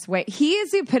man looks he is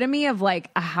the epitome of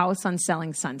like a house on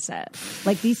Selling Sunset.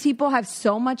 Like these people have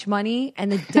so much money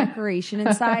and the decoration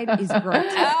inside is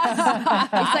grotesque.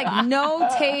 It's like no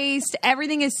taste.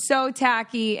 Everything is so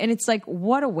tacky. And it's like,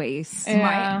 what a waste.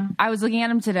 Yeah. I was looking at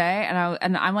him today,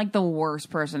 and I'm like the worst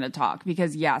person to talk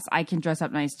because yes, I can dress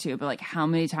up nice too, but like how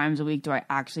many times a week do I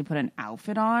actually put an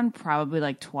outfit on? Probably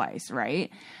like twice,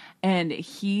 right? And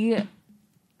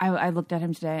I looked at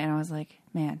him today and I was like,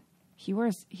 man, he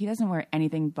doesn't wear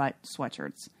anything but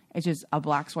sweatshirts. It's just a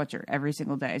black sweatshirt every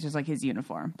single day. It's just like his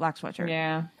uniform, black sweatshirt.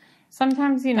 Yeah.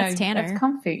 Sometimes, That's Tanner. it's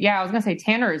comfy. Yeah, I was going to say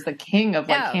Tanner is the king of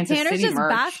like Kansas Tanner's City just merch.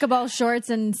 basketball shorts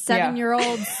and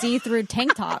 7-year-old see-through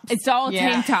tank tops. It's all Yeah.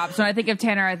 tank tops. When I think of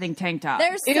Tanner, I think tank top.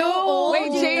 They're so Ew. old.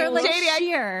 Wait, They're like Jade,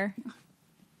 sheer.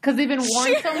 Because they've been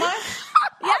worn so much.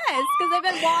 Yes, because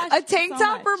they've been washed. A tank so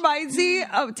top much. reminds me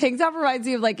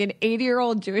of like an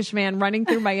 80-year-old Jewish man running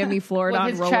through Miami, Florida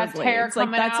With on his chest hair rollerblades. Like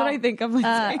coming that's what out. I think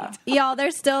of. Y'all,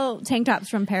 there's still tank tops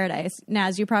from Paradise.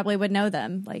 Naz, you probably would know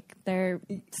them. Like they're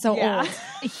so Yeah. old.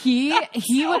 he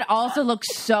would also look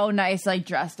so nice, like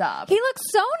dressed up. He looks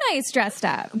so nice dressed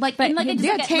up. Like, but in like a,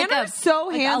 Yeah, just like Tanner's so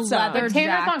handsome. A leather But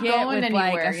Tanner's not jacket going with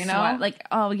anywhere, like a you know? sweat. Like,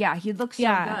 oh yeah, he looks so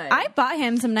yeah, good. I bought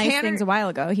him some nice Tanner- things a while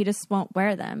ago. He just won't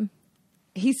wear them.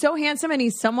 He's so handsome, and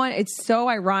he's someone. It's so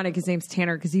ironic. His name's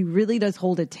Tanner because he really does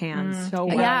hold a tan so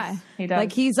well. Yeah. He does.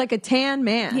 Like he's like a tan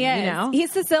man. He is. You know,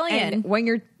 He's Sicilian. And when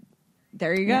you're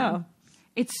there, you go.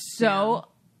 It's so.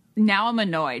 Now I'm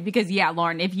annoyed because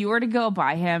Lauren, if you were to go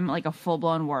buy him like a full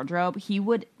blown wardrobe, he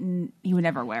would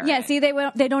never wear yeah, it. see, they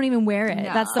don't even wear it. No.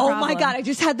 That's the Oh problem. my god! I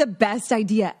just had the best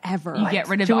idea ever. You get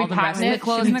rid of Should we all the rest patent of it? the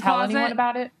clothes Should in we the tell closet. anyone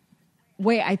about it?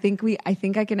 Wait, I think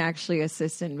I can actually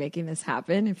assist in making this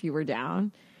happen. If you were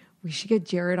down, we should get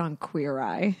Jared on Queer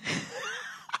Eye.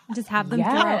 Just have them Yes.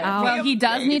 throw out. Well, he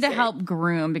does need to help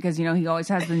groom because he always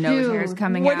has the nose Dude, hairs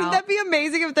coming Wouldn't out. that be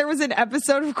amazing if there was an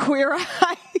episode of Queer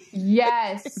Eye?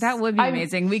 Yes. That would be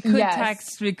amazing. We could yes.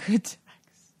 text. We could.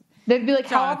 They'd be like,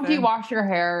 how often do you wash your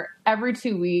hair? Every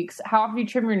 2 weeks. How often do you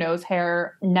trim your nose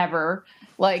hair? Never.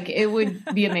 Like, it would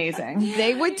be amazing.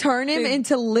 They would turn him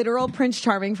into literal Prince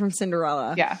Charming from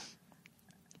Cinderella. Yeah.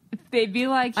 They'd be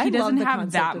like, he doesn't the have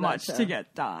concept that of that much show. to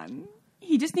get done.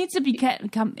 He just needs to be he's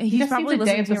just probably needs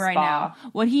a day listening at to the you right spa. now.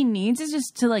 What he needs is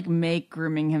just to like make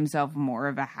grooming himself more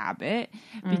of a habit,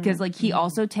 because like he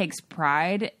also takes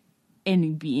pride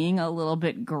in being a little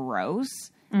bit gross.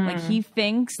 Like he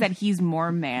thinks that he's more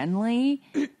manly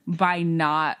by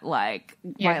not like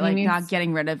not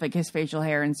getting rid of like his facial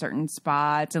hair in certain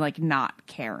spots and like not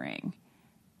caring.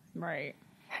 Right.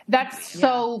 That's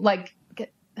so like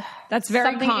That's very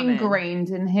something common. ingrained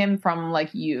in him from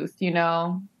like youth, you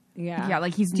know? Yeah.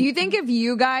 Like he's. Do you think if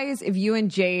you and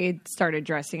Jade started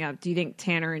dressing up, do you think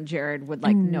Tanner and Jared would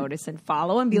like notice and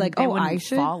follow and be like, they oh, wouldn't I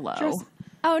should follow? dress?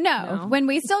 Oh, no. When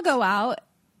we still go out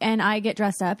and I get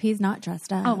dressed up, he's not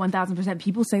dressed up. Oh, 1000%.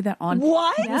 People say that on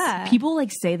What? Yeah. People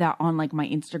like say that on like my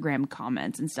Instagram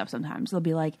comments and stuff. Sometimes they'll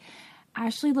be like,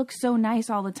 Ashley looks so nice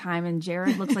all the time, and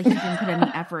Jared looks like he didn't put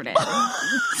any effort in.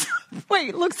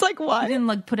 Wait, looks like He what? didn't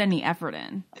like put any effort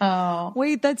in. Oh.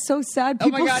 Wait, that's so sad.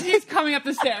 People say- he's coming up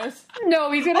the stairs.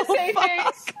 No, he's going to say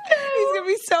things. he's gonna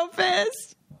be so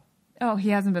pissed. Oh, he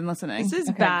hasn't been listening. This is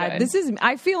Okay, bad. good. This is.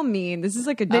 I feel mean. This is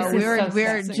like a. This we is were so we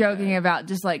were sad. joking about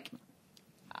just like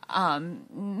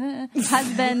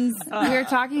Husbands. we were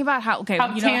talking about how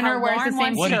How Tanner wears the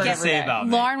same What did shirt you every say day. about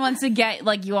me? Lauren wants to get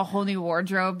like you a whole new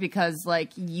wardrobe because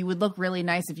like you would look really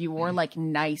nice if you wore like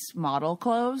nice model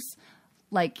clothes.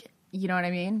 Like, you know what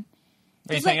I mean?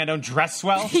 Are you saying I don't dress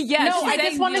well? Yeah. No, I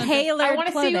just want to tailored I want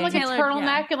to see you like a clothing.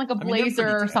 turtleneck and like a mean, you're blazer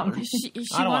pretty or something. She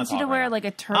I don't wants you wanna to talk wear right now. like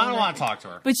a turtleneck. I don't want to talk to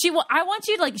her. But I want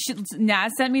you to like.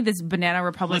 Naz sent me this Banana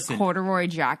Republic Listen. corduroy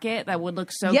jacket that would look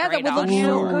so Yeah, great that would on look you.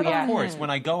 so Sure, good of on course. him. When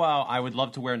I go out, I would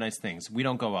love to wear nice things. We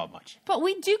don't go out much. But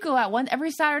we do go out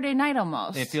every Saturday night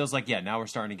almost. It feels like, now we're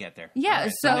starting to get there. Yeah, All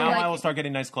right, so, now like- I will start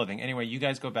getting nice clothing. Anyway, you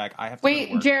guys go back. I have to go to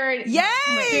Wait, work. Jared. Yay!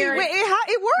 Jared- Wait,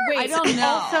 it works. Wait, I don't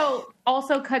know.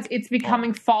 Also, because it's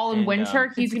becoming fall and And,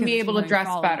 winter, he's It's going to be because able to it's dress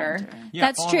fall and better. winter. Yeah,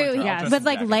 That's fall and true. winter, I'll Yeah, dress with in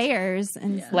like jackets. layers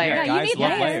and Layers. Yeah, you Guys need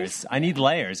love layers. I need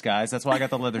layers, guys. That's why I got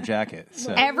the leather jacket.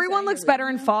 So. Everyone looks better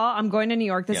in fall. I'm going to New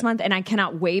York this Yeah. month, and I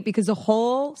cannot wait because the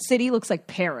whole city looks like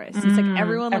Paris. It's like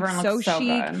everyone Everyone looks looks so so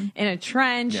chic good. in a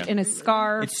trench, Yeah. in a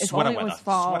scarf. It's if sweater only it was weather.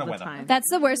 fall Sweater all the weather. time. That's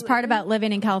the worst part about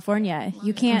living in California.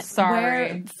 You can't sorry.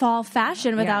 wear fall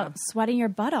fashion without sweating your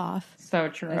butt off. So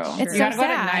true. It's you so gotta go at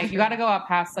sad. night. You got to go out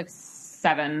past like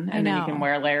 7, and then you know. can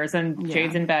wear layers. And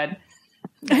Jade's in bed.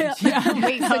 Wait,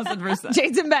 so 1000%.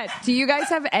 Jade's in bed. Do you guys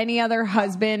have any other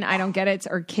husband? I don't get it,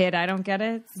 or kid? I don't get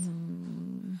it.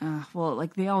 Well,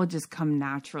 like they all just come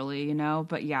naturally, you know.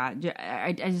 But yeah,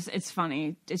 I just it's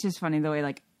funny. It's just funny the way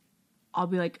like I'll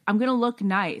be like I'm gonna look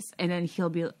nice, and then he'll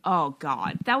be, oh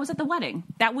God, that was at the wedding.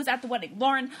 That was at the wedding,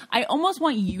 Lauren. I almost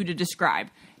want you to describe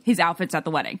his outfits at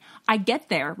the wedding. We get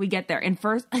there, and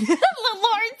first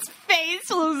Lauren's face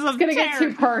was It's going to get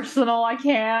too personal. I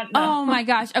can't. Oh my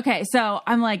gosh. Okay, so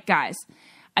I'm like, guys,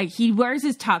 he wears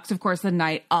his tux, of course, the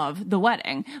night of the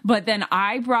wedding. But then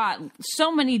I brought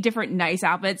so many different nice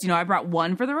outfits. You know, I brought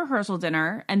one for the rehearsal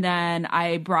dinner, and then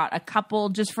I brought a couple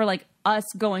just for like us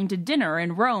going to dinner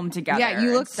in Rome together. Yeah, you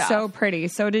and look stuff. so pretty.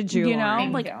 So did you. You know,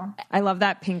 Lauren. like you. I love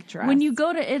that pink dress. when you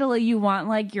go to Italy, you want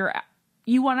like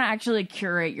you want to actually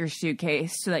curate your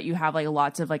suitcase so that you have like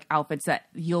lots of like outfits that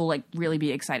you'll like really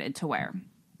be excited to wear.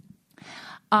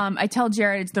 I tell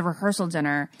Jared it's the rehearsal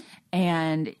dinner,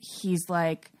 and he's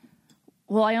like,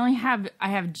 well, I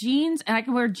have jeans, and I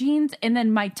can wear jeans and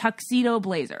then my tuxedo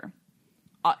blazer.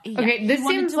 Okay, this he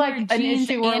wanted seems to wear like an jeans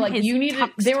issue where and like his you needed. tux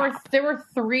There top. were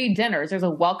 3 dinners. There's a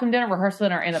welcome dinner, rehearsal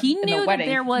dinner, and He in knew the that wedding.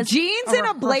 there was jeans and a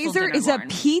rehearsal blazer dinner, is a Lauren.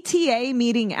 PTA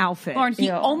meeting outfit. Lauren, the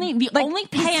Ew. only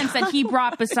pants that he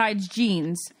brought besides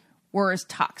jeans were his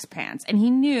tux pants, and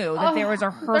he knew that there was a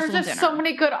rehearsal There's just dinner. so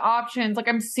many good options. Like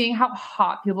I'm seeing how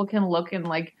hot people can look in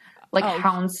like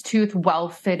houndstooth,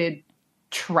 well-fitted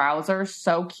trousers.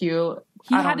 So cute.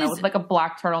 He I had don't know, his- with like a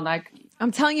black turtleneck.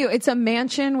 I'm telling you, it's a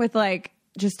mansion with like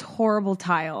just horrible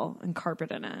tile and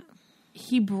carpet in it.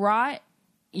 He brought,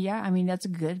 yeah, I mean, that's a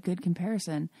good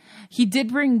comparison. He did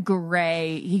bring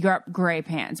he got gray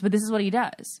pants, but this is what he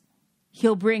does.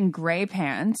 He'll bring gray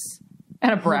pants,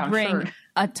 And a he'll brown bring shirt.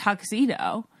 a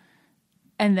tuxedo,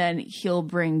 and then he'll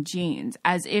bring jeans,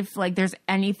 as if like there's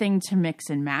anything to mix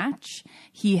and match.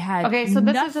 He had Okay, so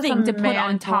this is just nothing a to put man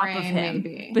on top of brain, him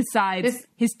maybe. besides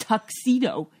his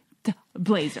tuxedo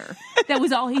blazer. That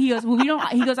was all he goes, well,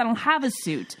 he goes, I don't have a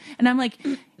suit. And I'm like,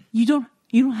 you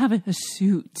don't have a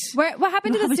suit. What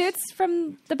happened to the suits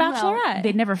from The Bachelorette? Well,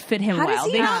 they never fit him How well. does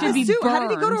he They have should a be suit? burned. How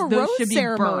did he go to a Those rose should be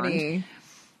ceremony? burned.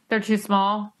 They're too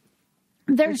small.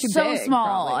 They're too so big,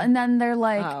 small, probably. and then they're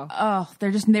like,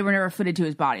 they were never fitted to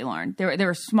his body, Lauren. They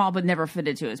were small but never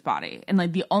fitted to his body. And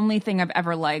like the only thing I've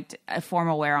ever liked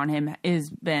formal wear on him has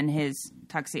been his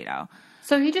tuxedo.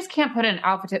 So he just can't put an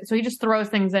outfit. So he just throws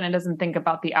things in and doesn't think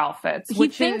about the outfits. He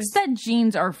thinks that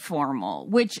jeans are formal,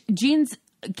 which jeans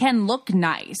can look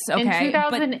nice. Okay, in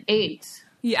 2008.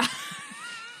 Yeah.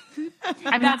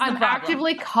 I'm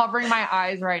actively covering my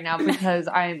eyes right now because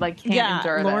I can't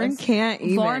endure Lauren this. can't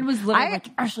even. Lauren was literally like,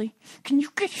 Ashley, can you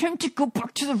get him to go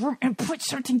back to the room and put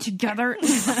something together?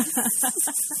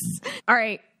 All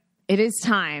right, it is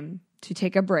time to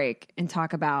take a break and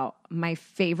talk about my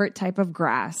favorite type of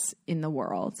grass in the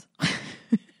world.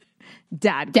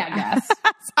 Dad grass.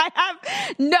 I have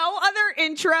no other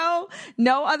intro,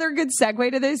 no other good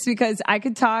segue to this because I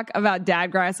could talk about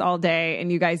dad grass all day, and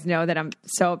you guys know that I'm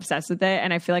so obsessed with it,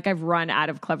 and I feel like I've run out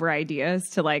of clever ideas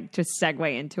to just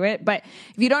segue into it. But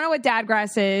if you don't know what dad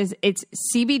grass is, it's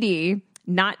CBD,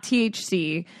 not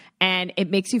THC, and it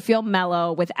makes you feel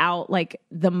mellow without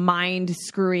the mind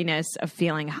screwiness of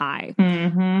feeling high.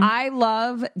 Mm-hmm. I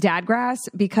love Dadgrass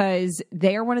because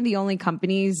they are one of the only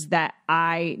companies that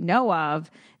I know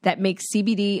of that makes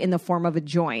CBD in the form of a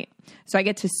joint. So I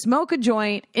get to smoke a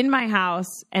joint in my house,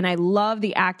 and I love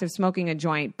the act of smoking a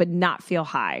joint, but not feel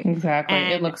high. Exactly.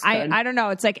 And it looks good. I don't know.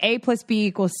 It's like A plus B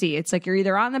equals C. It's like you're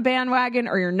either on the bandwagon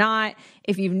or you're not.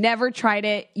 If you've never tried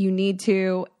it, you need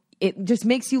to. It just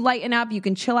makes you lighten up. You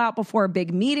can chill out before a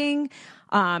big meeting.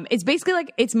 It's basically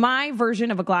it's my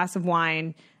version of a glass of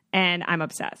wine, and I'm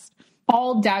obsessed.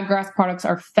 All Dadgrass products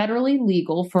are federally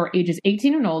legal for ages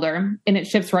 18 and older, and it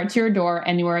ships right to your door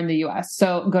anywhere in the U.S.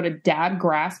 So go to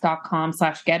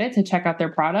dadgrass.com/getit to check out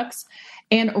their products.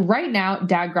 And right now,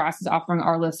 Dadgrass is offering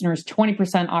our listeners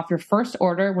 20% off your first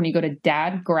order when you go to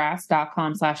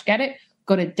dadgrass.com/getit.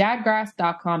 Go to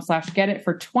dadgrass.com/getit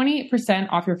for 20%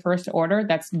 off your first order.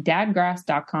 That's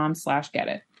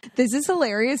dadgrass.com/getit. This is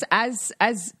hilarious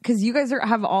because you guys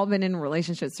have all been in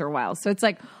relationships for a while. So it's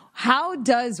how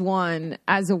does one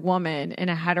as a woman in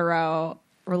a hetero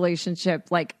relationship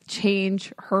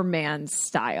change her man's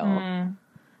style?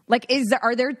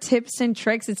 Are there tips and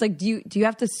tricks? It's do you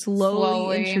have to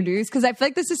slowly introduce? Because I feel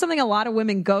like this is something a lot of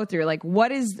women go through.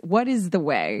 What is the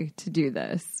way to do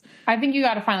this? I think you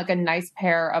got to find a nice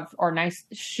pair of, or nice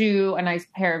shoe, a nice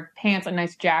pair of pants, a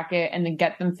nice jacket, and then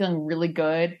get them feeling really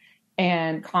good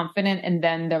and confident. And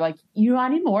then they're like, I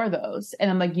need more of those. And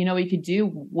I'm like, what you could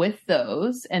do with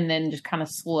those, and then just kind of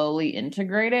slowly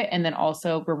integrate it, and then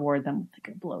also reward them with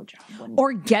a blowjob.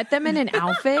 Or get them in an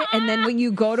outfit. And then when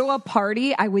you go to a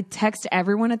party, I would text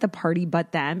everyone at the party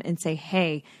but them and say,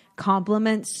 hey,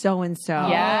 compliment so-and-so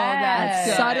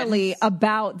subtly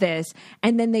about this.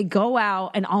 And then they go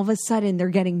out, and all of a sudden they're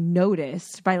getting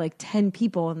noticed by 10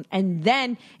 people. And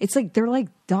then it's they're like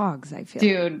dogs, I feel.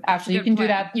 Dude, Ashley, you can do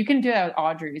that. You can do that with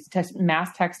Audrey's. Mass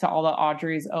text to all the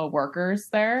Audrey's workers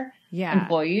there. Yeah.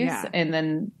 Employees. Yeah. And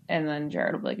then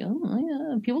Jared will be like, oh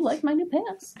yeah, people like my new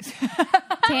pants.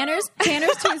 Tanner's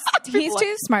he's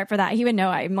too smart for that. He would know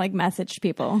I messaged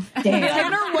people. Damn.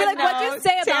 Tanner would know. What'd you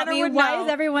say about me? Why is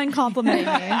everyone complimenting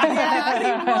me?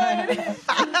 Yeah, he would.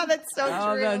 That's so true.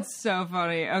 Oh, that's so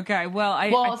funny. Okay,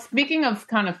 well, speaking of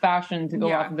kind of fashion, to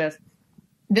go off of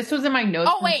this was in my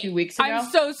notes from 2 weeks ago. I'm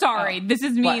so sorry. This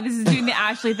is me. What? This is doing the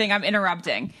Ashley thing. I'm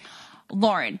interrupting.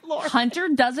 Lauren, Hunter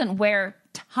doesn't wear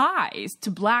ties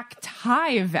to black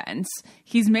tie events.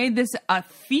 He's made this a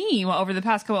theme over the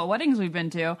past couple of weddings we've been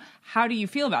to. How do you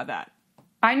feel about that?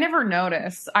 I never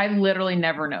notice. I literally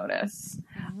never notice.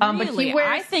 Really? But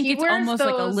I think it's almost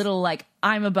a little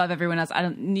I'm above everyone else. I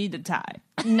don't need a tie.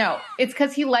 No, it's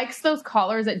because he likes those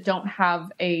collars that don't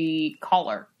have a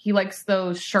collar. He likes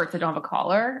those shirts that don't have a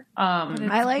collar.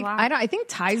 I think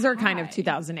ties are kind of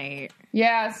 2008.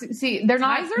 Yeah, see, they're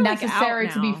not necessary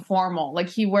to be formal.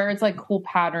 He wears cool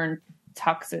pattern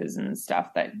tuxes and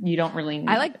stuff that you don't really need.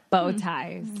 I like bow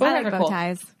ties. I like bow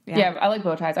ties. Yeah, I like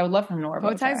bow ties. I would love for him to wear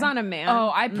bow ties on a man.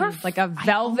 Oh, I prefer a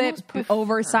velvet,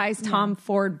 oversized Tom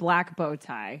Ford black bow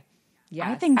tie. Yeah,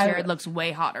 I think Jared looks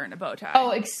way hotter in a bow tie.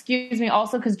 Oh, excuse me.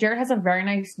 Also, because Jared has a very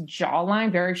nice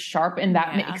jawline, very sharp, and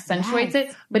that accentuates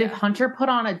it. But if Hunter put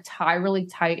on a tie really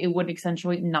tight, it would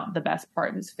accentuate not the best part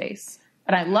of his face.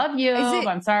 And I love you.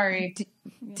 I'm sorry.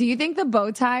 Do you think the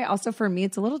bow tie, also for me,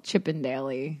 it's a little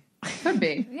Chippendale-y? Could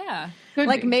be. Yeah. Could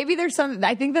be. Maybe there's some,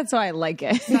 I think that's why I like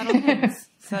it.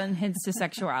 Some hints to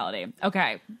sexuality.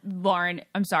 Okay. Lauren,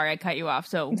 I'm sorry I cut you off.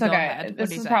 So it's okay. Ahead.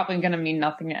 This is probably going to mean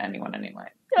nothing to anyone anyway.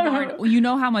 Lauren, you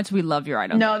know how much we love your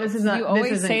item. No, this is not. You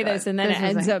always say this, and then it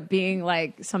ends up being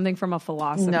something from a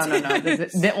philosophy.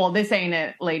 No. This ain't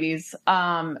it, ladies.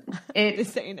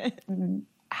 This ain't it.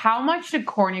 how much did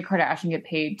Kourtney Kardashian get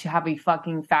paid to have a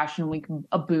fucking fashion week,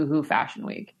 a Boohoo fashion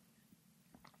week?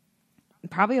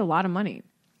 Probably a lot of money.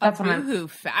 That's what Boohoo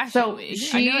fashion So week.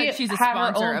 she I know that she's a had her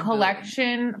sponsor own of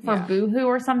collection for Yeah. Boohoo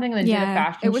or something, and then did a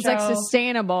fashion It was show. like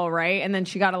sustainable, right? And then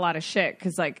she got a lot of shit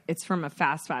because like it's from a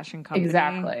fast fashion company.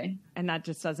 Exactly. And that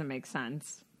just doesn't make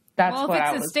sense. That's Well, what if I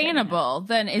it's was sustainable,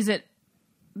 then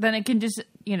it can just,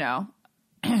 thinking.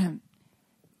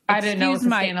 I didn't know it was excuse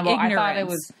my sustainable. I thought it ignorance.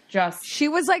 was just. She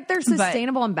was like their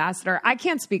sustainable ambassador. I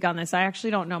can't speak on this. I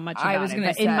actually don't know much about I was it. gonna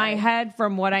But in say. my head,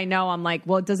 from what I know, I'm like,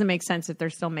 well, it doesn't make sense if they're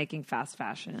still making fast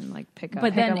fashion and like pick up.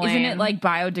 But then pick a isn't lane. it like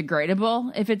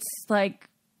biodegradable if it's like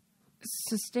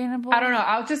sustainable? I don't know.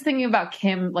 I was just thinking about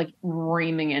Kim like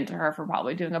reaming into her for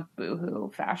probably doing a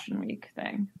Boohoo fashion week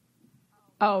thing.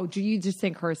 Oh, do you just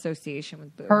think her association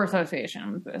with Boo? Her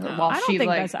association with Boohoo. Well, I don't she think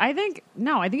like. that's. I think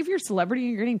if you're a celebrity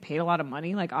and you're getting paid a lot of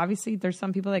money, like obviously there's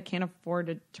some people that can't afford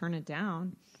to turn it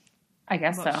down. I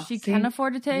guess so. She See? can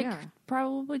afford to take, Yeah.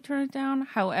 probably turn it down.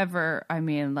 However, I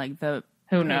mean, like the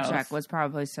Who knows? paycheck was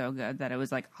probably so good that it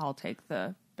was like, I'll take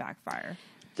the backfire.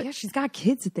 Yeah, she's got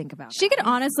kids to think about. She could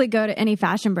honestly go to any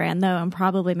fashion brand though and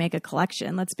probably make a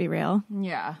collection. Let's be real.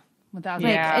 Yeah. Without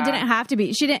Like Yeah. it didn't have to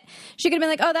be. She could have been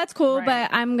like, "Oh, that's cool," Right.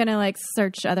 but I'm gonna like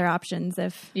search other options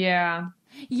if. Yeah.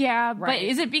 Yeah, Right. but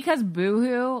is it because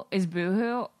Boohoo is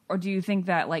Boohoo? Or do you think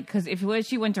that, like, because if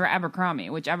she went to Abercrombie,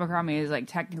 which Abercrombie is, like,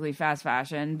 technically fast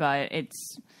fashion, but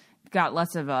it's got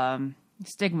less of a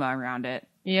stigma around it.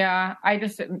 Yeah. I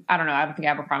don't know. I don't think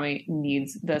Abercrombie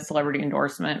needs the celebrity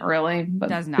endorsement, really. But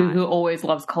Does not. Boohoo always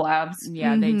loves collabs.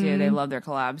 Yeah, they do. They love their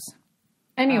collabs.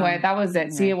 Anyway, that was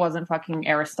it. See, it wasn't fucking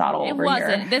Aristotle It over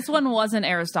wasn't. here. This one wasn't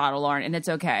Aristotle, Lauren, and it's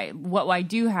okay. What I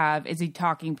do have is a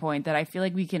talking point that I feel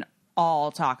like we can all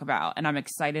talk about, and I'm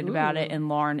excited about it. And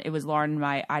Lauren, it was Lauren,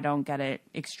 my I don't get it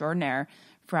extraordinaire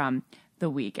from the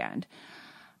weekend.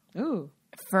 Ooh.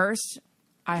 First,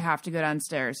 I have to go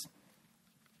downstairs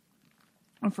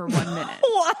for 1 minute.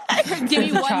 What? Give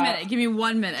me 1 minute. Give me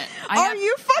 1 minute. Are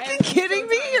you fucking kidding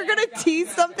me? You're gonna tease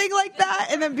something like that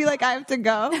and then be like, I have to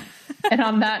go? And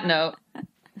on that note,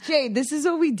 Jade, this is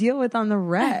what we deal with on the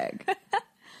reg.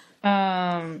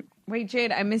 um, Wait,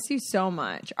 Jade, I miss you so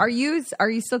much. Are you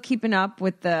still keeping up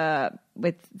with the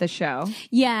show?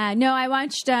 Yeah, no, I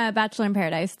watched Bachelor in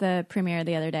Paradise, the premiere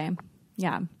the other day.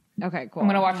 Yeah, Okay, cool. I'm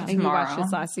gonna watch it And you tomorrow. watched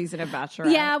this last season of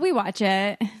Bachelorette. yeah, we watch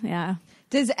it. Yeah,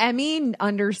 Does Emmy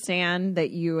understand that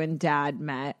you and Dad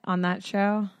met on that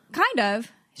show? kind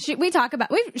of. We talk about.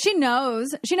 She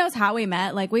knows how we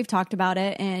met. Like we've talked about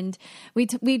it, and we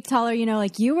tell her,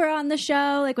 like you were on the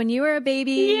show, like when you were a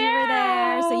baby, you were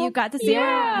there, so you got to see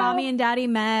where mommy and daddy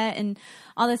met and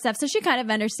all this stuff. So she kind of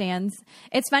understands.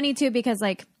 It's funny too because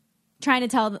like trying to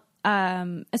tell,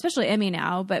 especially Emmy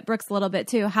now, but Brooks a little bit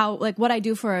too, how like what I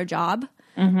do for a job.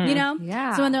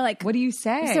 Yeah. So when they're like, what do you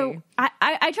say? So I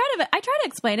try to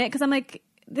explain it because I'm like,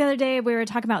 the other day we were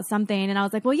talking about something and I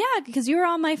was like, well, yeah, because you were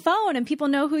on my phone and people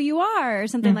know who you are or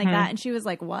something like that. And she was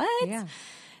like, what? Yeah.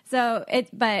 So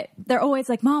but they're always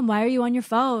like, Mom, why are you on your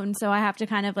phone? So I have to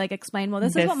kind of like explain, well,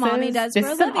 this is what mommy does for a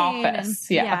this is an living. office.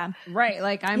 And, Yeah. Right,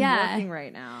 like I'm Yeah. working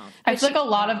right now. I feel like a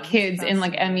lot of kids in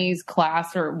like Emmy's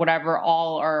class or whatever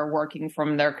all are working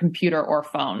from their computer or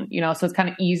phone, so it's kind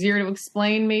of easier to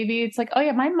explain. Maybe it's like, oh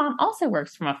yeah, my mom also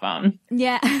works from a phone.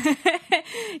 Yeah.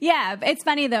 Yeah. It's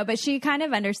funny though, but she kind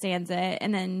of understands it.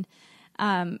 And then,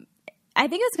 I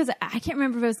think it's because I can't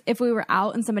remember if we were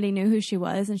out and somebody knew who she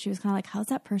was and she was kind of like, how's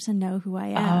that person know who I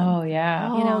am? Oh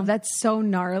yeah. That's so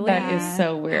gnarly. That is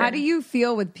so weird. How do you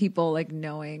feel with people like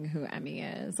knowing who Emmy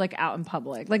is, like out in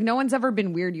public? Like no one's ever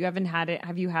been weird. You haven't had it.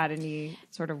 Have you had any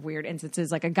sort of weird instances,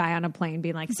 like a guy on a plane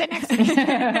being like, sit next to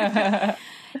me?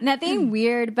 Nothing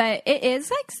weird, but it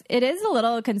is a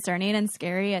little concerning and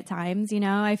scary at times.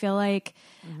 I feel like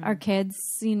our kids,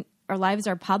 our lives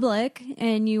are public,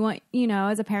 and you want,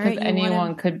 as a parent, Because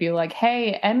anyone could be like,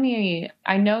 hey, Emmy,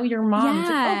 I know your mom.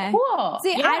 Yeah. Oh, cool.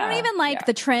 See, I don't even like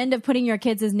the trend of putting your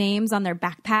kids' names on their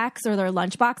backpacks or their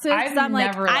lunchboxes. I've I'm like,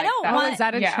 never I liked don't that. want. Is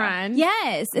that a Yeah. trend?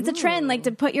 Yes, it's a trend, like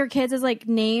to put your kids as like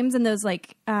names and those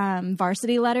like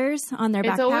varsity letters on their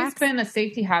It's backpacks. always been a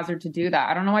safety hazard to do that.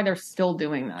 I don't know why they're still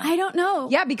doing that. I don't know.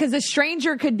 Yeah, because a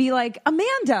stranger could be like,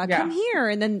 Amanda, Yeah. come here.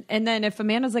 And then if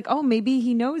Amanda's like, oh, maybe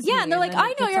he knows me. Yeah, and they're like, then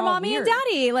I it know gets your all mommy weird. and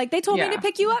daddy. Like they told me Yeah. to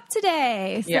pick you up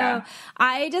today. So Yeah.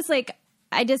 I just like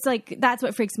that's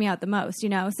what freaks me out the most,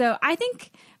 So I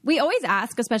think we always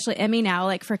ask, especially Emmy now,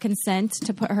 like for consent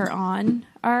to put her on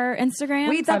our Instagram.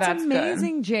 Wait, that's, that's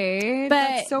amazing, Jade. But-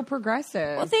 That's so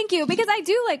progressive. Well, thank you, because I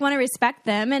do like want to respect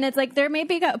them, and it's like there may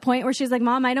be a point where she's like,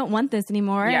 "Mom, I don't want this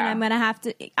anymore," Yeah. and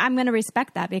I'm gonna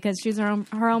respect that because she's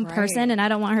her own person, and I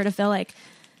don't want her to feel like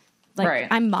Right.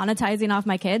 I'm monetizing off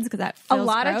my kids because that feels A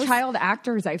lot gross. of child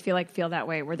actors, I feel like, feel that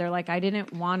way, where they're like, I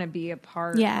didn't want to be a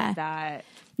part of that.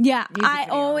 Yeah, music I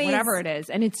video, always whatever it is,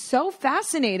 and it's so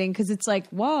fascinating because it's like,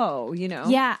 whoa, you know.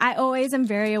 Yeah, I always am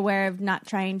very aware of not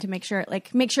trying to make sure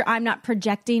I'm not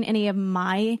projecting any of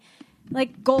my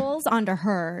like goals onto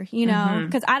her, you know,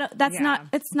 because I don't. That's not.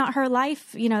 It's not her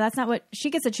life, you know. That's not what she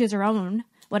gets to choose her own.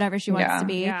 Whatever she wants to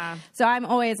be. Yeah. So I'm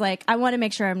always like, I want to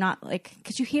make sure I'm not like,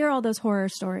 because you hear all those horror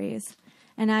stories,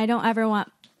 and I don't ever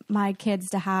want my kids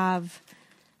to have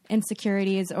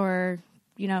insecurities or,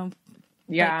 you know,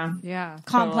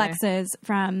 complexes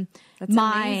from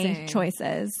my amazing.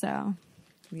 choices. So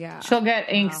Yeah. She'll get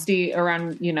angsty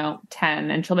around,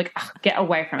 10, and she'll be like, get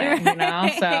away from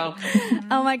it, So,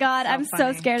 oh my God, I'm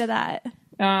so scared of that.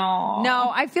 oh.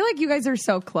 No, I feel like you guys are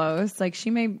so close. Like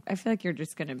I feel like you're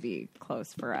just going to be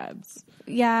close for Ebs.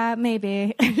 Yeah,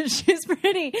 maybe. she's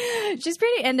pretty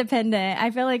independent.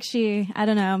 I feel like I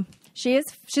don't know. She's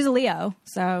a Leo,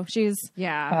 so she's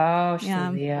Yeah. Oh, she's a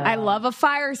Leo. I love a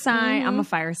fire sign. I'm a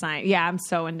fire sign. Yeah, I'm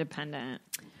so independent.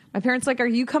 My parents are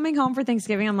you coming home for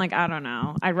Thanksgiving? I'm like, I don't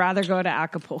know. I'd rather go to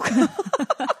Acapulco.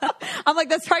 I'm like,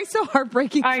 that's probably so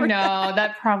heartbreaking. I know.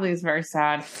 That probably is very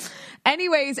sad.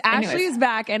 Anyways, Ashley is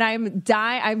back, and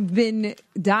I've been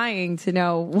dying to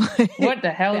know What the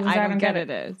hell is I that? don't get it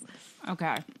is.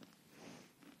 Okay.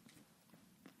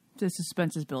 The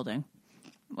suspense is building.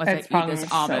 It's Let's eat probably this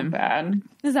so almond. bad.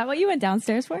 Is that what you went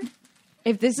downstairs for?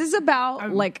 If this is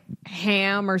about like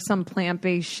ham or some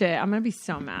plant-based shit, I'm gonna be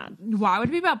so mad. Why would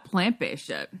it be about plant-based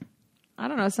shit? I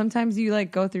don't know. Sometimes you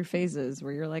like go through phases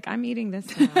where you're like, I'm eating this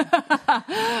now.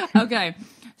 Okay.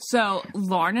 So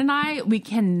Lauren and I, we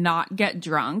cannot get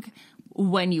drunk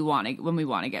when we want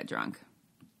to get drunk.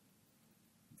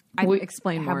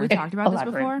 Explain more. Have we talked about this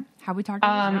elaborate. before? Have we talked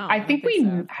about this? I think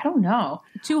I don't know.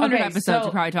 200 Okay, episodes, so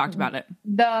we probably talked about it.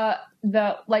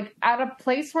 The like at a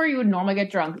place where you would normally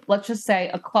get drunk, let's just say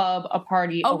a club, a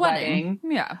party, a wedding.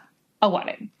 Yeah. A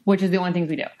wedding, which is the only things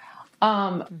we do.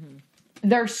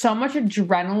 There's so much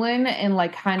adrenaline and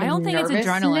like kind of I don't think it's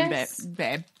adrenaline, nervousness.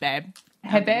 babe.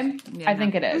 Hey, babe? Yeah, I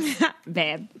think it is.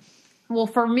 Babe. Well,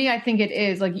 for me, I think it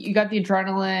is. Like, you got the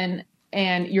adrenaline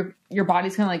and your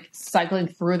body's kind of like cycling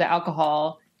through the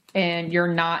alcohol, and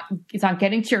it's not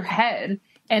getting to your head.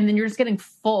 And then you're just getting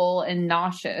full and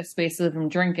nauseous basically from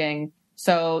drinking.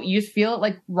 So you just feel it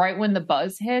like right when the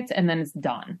buzz hits, and then it's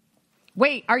done.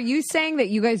 Wait, are you saying that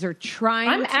you guys are trying?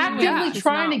 I'm actively It's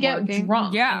trying not to get working?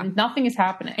 drunk. Yeah. And nothing is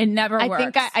happening. It never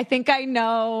works. I think I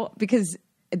know, because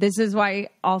this is why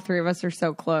all three of us are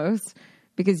so close,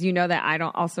 because you know that I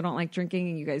don't like drinking,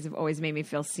 and you guys have always made me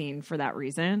feel seen for that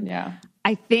reason. Yeah.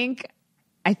 I think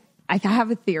I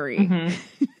have a theory.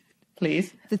 Mm-hmm.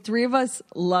 Please. The three of us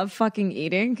love fucking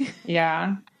eating.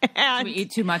 Yeah. And we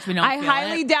eat too much. We don't. I feel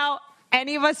highly it. doubt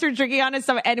any of us are drinking on a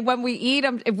stomach. And when we eat,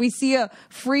 if we see a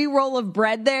free roll of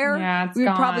bread there, Yeah, it's we would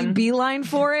gone. probably beeline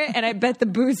for it. And I bet the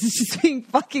booze is just being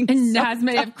fucking. And Naz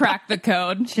may have cracked the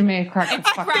code. She may have cracked the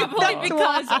fucking Probably code.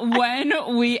 because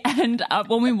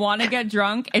when we want to get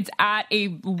drunk, it's at a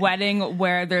wedding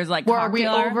where there's like Where we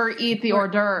cocktail hour, overeat the hors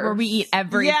d'oeuvres. where we eat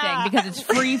everything Yeah. because it's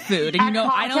free food, and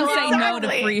I don't say no to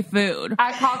Exactly. free food.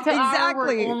 At cocktail hour,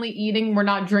 Exactly. we're only eating, we're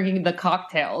not drinking the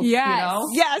cocktails. Yes. You know?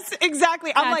 Yes,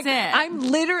 exactly. I'm That's like, it.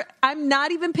 I'm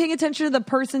not even paying attention to the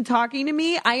person talking to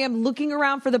me. I am looking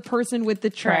around for the person with the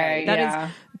tray. Tray, That yeah.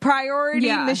 is priority,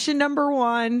 Yeah. mission number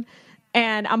one.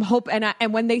 And I'm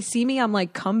and when they see me, I'm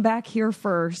like, come back here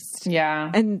first. Yeah.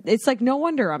 And it's like, no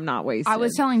wonder I'm not wasted. I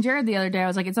was telling Jared the other day, I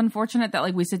was like, it's unfortunate that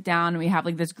like we sit down and we have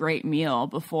like this great meal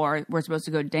before we're supposed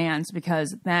to go dance,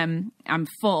 because then I'm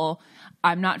full.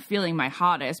 I'm not feeling my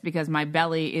hottest because my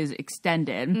belly is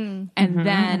extended.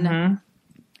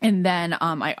 And then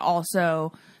I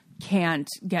also can't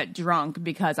get drunk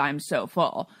because I'm so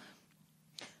full.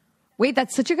 Wait,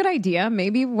 that's such a good idea.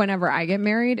 Maybe whenever I get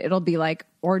married, it'll be like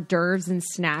hors d'oeuvres and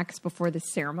snacks before the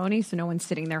ceremony, so no one's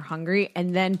sitting there hungry,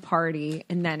 and then party,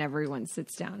 and then everyone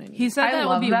sits down and He eats. said I that would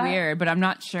love be that. weird, but I'm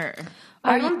not sure.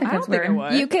 I don't think that's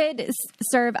weird. You could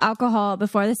serve alcohol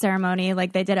before the ceremony,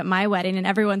 like they did at my wedding, and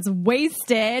everyone's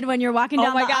wasted when you're walking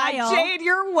down Oh my the God, aisle. Jade,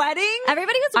 your wedding?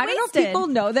 Everybody was I don't know if wasted. people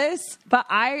know this, but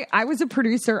I was a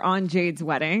producer on Jade's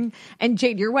wedding. And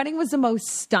Jade, your wedding was the most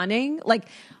stunning. Like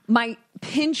my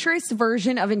Pinterest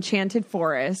version of Enchanted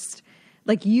Forest.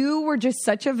 Like you were just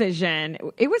such a vision.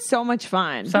 It was so much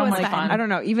fun. So was much fun. fun. I don't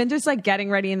know, even just like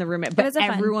getting ready in the room. But was a fun.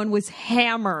 everyone was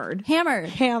hammered. Hammered.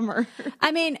 Hammered.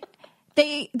 I mean,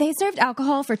 They served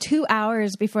alcohol for 2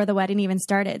 hours before the wedding even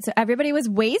started, so everybody was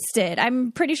wasted.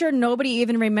 I'm pretty sure nobody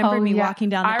even remembered me walking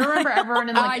down. I remember everyone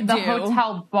in like the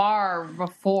hotel bar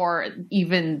before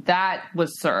even that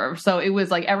was served. So it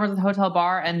was like everyone's at the hotel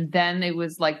bar, and then it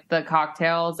was like the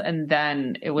cocktails, and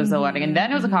then it was the wedding, and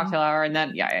then it was a cocktail hour, and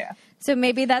then So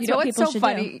maybe that's what people should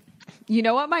do. You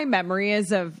know what my memory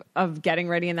is of getting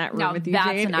ready in that room with you,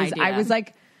 Jade?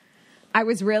 I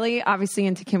was really obviously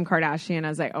into Kim Kardashian,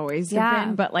 as I always have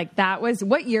been. But like that was,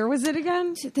 what year was it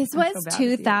again? This was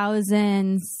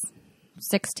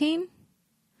 2016.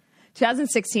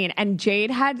 2016. And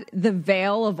Jade had the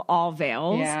veil of all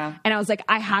veils. Yeah. And I was like,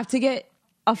 I have to get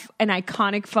an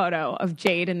iconic photo of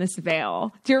Jade in this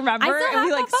veil. Do you remember? I still have and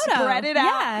we like that photo. spread it out.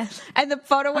 Yeah. And the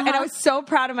photo, and I was so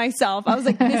proud of myself. I was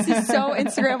like, this is so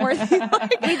Instagram worthy.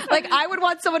 like I would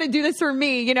want someone to do this for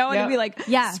me, you know, and be like,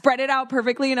 spread it out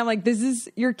perfectly. And I'm like, this is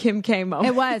your Kim K moment.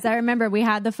 It was. I remember we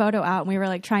had the photo out and we were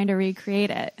like trying to recreate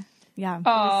it. Yeah.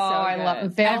 Oh, I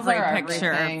love it. Every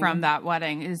picture from that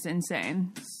wedding is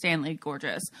insane. Stanley,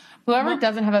 gorgeous. Whoever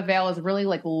doesn't have a veil is really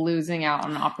like losing out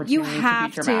on an opportunity you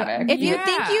have to be dramatic. If you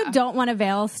think you don't want a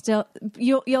veil, still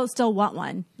you'll still want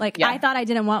one. Like I thought I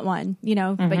didn't want one, you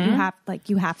know, but you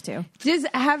have to.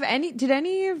 Did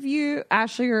any of you,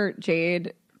 Ashley or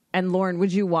Jade and Lauren,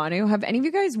 would you want to? Have any of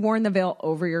you guys worn the veil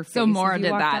over your face? So Maura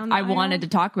did that. I wanted to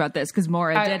talk about this because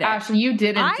Maura did it. Ashley, you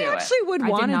didn't do it. I actually would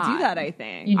want to do that, I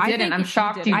think. You didn't. I'm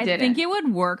shocked you didn't. I think it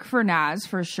would work for Naz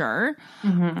for sure.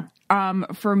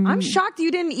 For me, I'm shocked you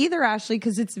didn't either, Ashley,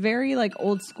 because it's very like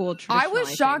old school traditional. I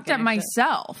was shocked at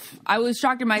myself. I was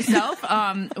shocked at myself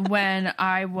when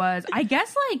I was, I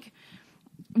guess, like,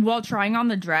 while trying on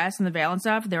the dress and the veil and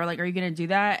stuff. They were like, "Are you going to do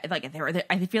that?" Like, I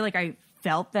feel like I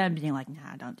felt them being like,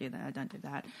 "Nah, don't do that, don't do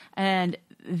that." And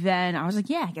then I was like,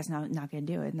 "Yeah, I guess not going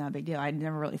to do it. Not a big deal." I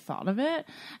never really thought of it.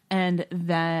 And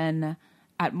then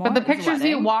at Maura's but the pictures of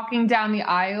you wedding, walking down the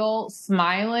aisle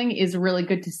smiling is really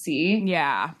good to see.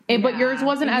 Yeah. But yours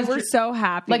wasn't as we're so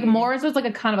happy. Like Maura's was like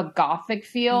a kind of a gothic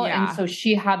feel, Yeah. and so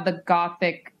she had the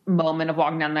gothic moment of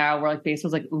walking down the aisle where like base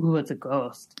was like, "Ooh, it's a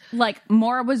ghost." Like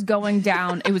Maura was going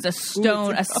down. It was a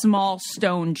stone, a small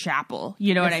stone chapel.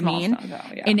 You know what I mean?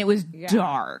 And it was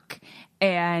dark.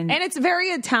 And it's very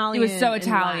Italian. It was so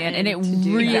Italian, and it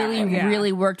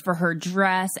really worked for her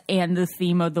dress and the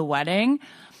theme of the wedding.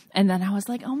 And then I was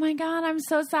like, "Oh my God, I'm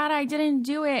so sad I didn't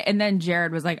do it." And then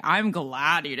Jared was like, "I'm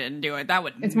glad you didn't do it. That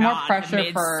would it's not more pressure have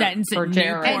made for sense for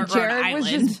Jared." And Jared was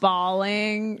just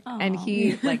bawling, and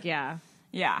he like, yeah,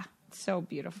 so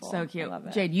beautiful, so cute. I love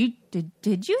it. Jade, you did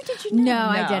you No,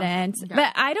 I didn't. Okay.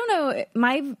 But I don't know.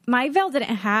 My veil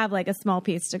didn't have like a small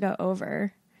piece to go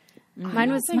over.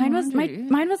 Mine was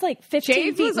like 15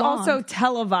 Jade feet was long. also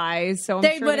televised, so I'm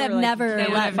they sure would have never they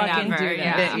would have fucking never, do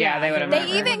that. Yeah, they would have.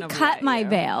 They even cut my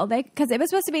veil because it was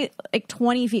supposed to be like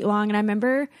 20 feet long, and I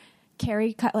remember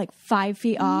Carrie cut like 5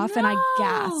 feet off, and I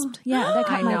gasped. Yeah, they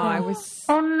cut my veil. I was.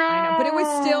 Oh no! I know, but it was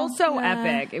still so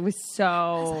epic. It was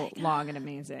so long and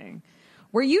amazing.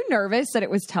 Were you nervous that it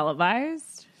was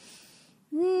televised?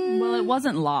 Well, it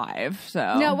wasn't live,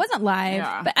 so No, it wasn't live.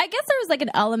 Yeah. But I guess there was like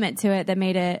an element to it that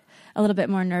made it a little bit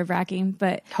more nerve-wracking.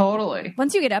 But Totally.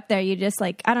 once you get up there, you just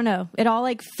like, I don't know, it all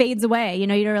like fades away. You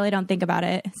know, you really don't think about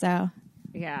it. So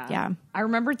Yeah. I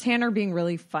remember Tanner being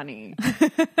really funny.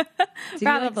 Did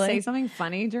Probably. he say something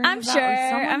funny during I'm that?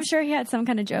 Or someone- I'm sure he had some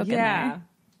kind of joke in there.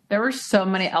 There were so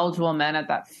many eligible men at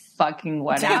that fucking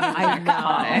wedding. I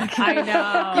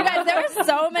know. You guys, there were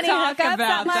so many Talk hookups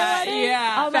about at my that. wedding.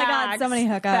 Yeah. Oh my God, so many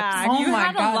hookups. Facts. Oh you my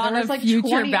had God, a lot there was of like future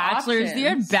 20 bachelors. options. You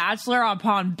had bachelor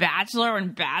upon bachelor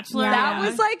and bachelor. Yeah. That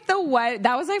was like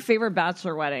that was my favorite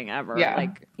bachelor wedding ever. Yeah.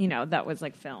 Like, you know, that was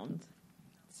like filmed.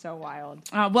 So wild.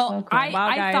 Well, Wow,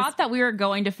 I guys. thought that we were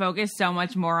going to focus so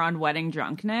much more on wedding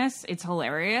drunkenness. It's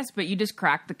hilarious, but you just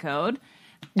cracked the code.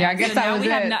 Yeah, I guess So that now was we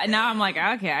it. have now I'm like,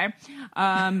 okay.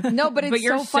 No, but it's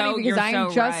you're so funny you're because I'm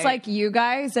so just right. like you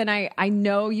guys, and I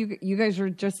know you guys are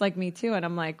just like me too. And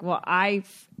I'm like, well,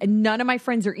 none of my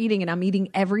friends are eating, and I'm eating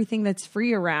everything that's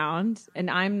free around,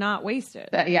 and I'm not wasted.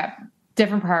 Yeah,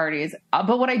 different priorities.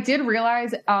 But what I did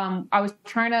realize, I was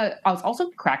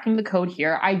also cracking the code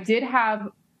here. I did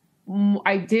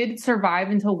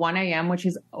survive until 1 a.m., which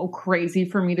is crazy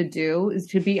for me to do, is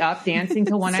to be up dancing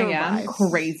till 1 a.m.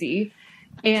 Crazy.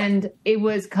 And it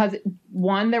was because,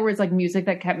 one, there was like music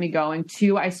that kept me going.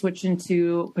 2, I switched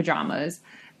into pajamas.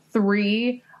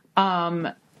 3, Did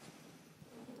you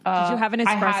have an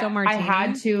espresso martini? I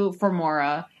had to for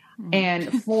Maura.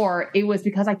 And 4, it was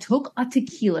because I took a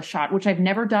tequila shot, which I've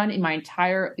never done in my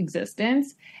entire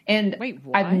existence. And Wait,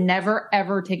 what? I've never,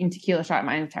 ever taken tequila shot in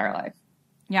my entire life.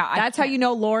 Yeah, That's how you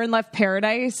know Lauren left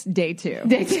paradise day 2.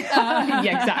 Yeah,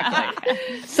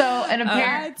 exactly. So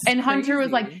and Hunter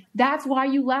was like, "That's why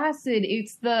you lasted.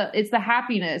 It's the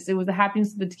happiness. It was the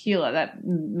happiness of the tequila that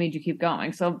made you keep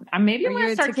going." So maybe I'm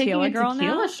gonna start taking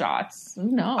tequila shots.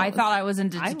 Who knows? I thought I was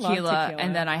into I love tequila,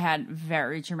 and then I had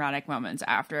very traumatic moments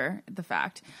after the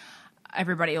fact.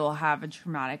 Everybody will have a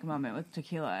traumatic moment with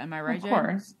tequila. Am I right, Of Jade?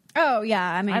 course. Oh yeah,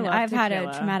 I mean, love I've had a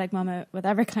tequila. traumatic moment with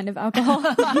every kind of alcohol.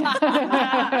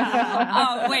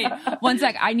 Oh, wait, 1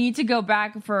 sec. I need to go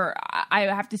back for. I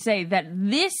have to say that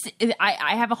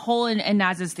I have a hole in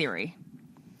Naz's theory.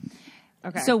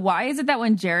 Okay. So why is it that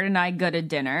when Jared and I go to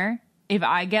dinner, if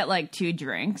I get like 2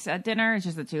 drinks at dinner, it's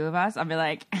just the 2 of us, I'll be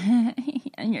like,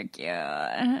 "You're cute."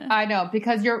 I know,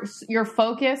 because you're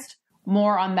focused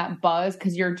more on that buzz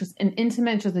because you're just an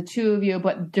intimate, just the 2 of you.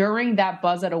 But during that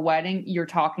buzz at a wedding, you're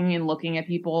talking and looking at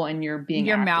people, and you're being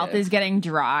Your active. mouth is getting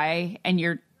dry, and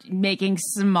you're making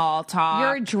small talk.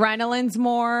 your adrenaline's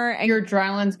more. And Your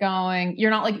adrenaline's going.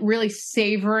 You're not like really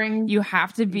savoring. You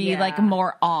have to be like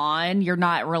more on. You're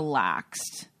not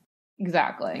relaxed.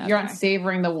 Exactly. You're not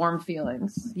savoring the warm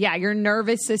feelings. yeah, your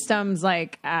nervous system's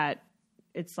like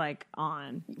it's like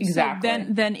on. Exactly. So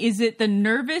then is it the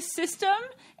nervous system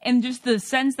and just the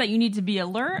sense that you need to be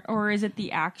alert, or is it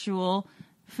the actual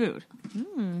food?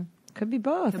 Could be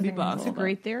both. Could be both. It's a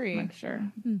great theory. Like, sure.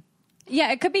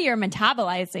 Yeah, it could be you're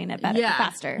metabolizing it better, Yeah,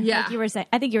 faster. yeah. Like you were saying.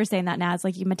 I think you were saying that, Naz.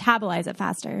 Like you metabolize it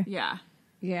faster. Yeah.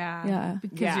 Yeah. Yeah.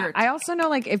 Because Yeah. you're I also know,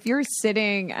 like, if you're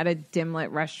sitting at a dim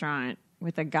lit restaurant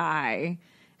with a guy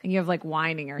and you have like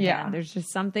wine in your hand, there's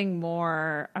just something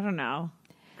more, I don't know.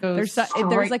 There's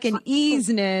like an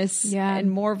easiness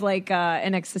and more of like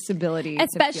an accessibility. to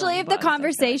Especially feeling if the buzzed, I feel like.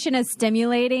 conversation is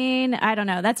stimulating. I don't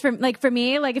know. That's for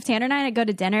me, like if Tanner and I go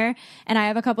to dinner and I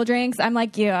have a couple drinks, I'm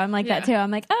like you. I'm like that too.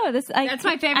 I'm like, oh, that's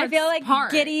my favorite I feel like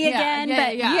part. giddy Yeah, again. yeah,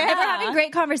 but yeah. if we're having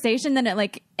great conversation, then it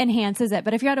like enhances it.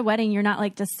 But if you're at a wedding, you're not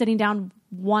like just sitting down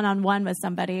one-on-one with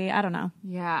somebody. I don't know.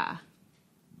 Yeah.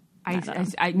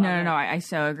 I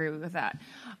so agree with that.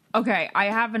 Okay, I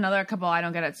have another couple I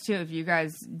don't get it too if you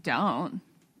guys don't.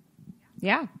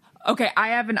 Yeah. Okay, I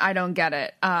have an I don't get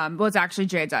it. Well, it's actually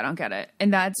Jade's I don't get it.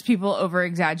 And that's people over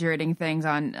exaggerating things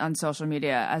on social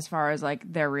media as far as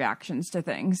like their reactions to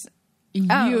things.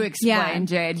 You explain,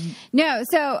 Jade. No,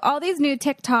 so all these new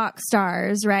TikTok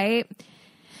stars, right?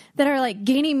 That are like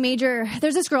gaining major.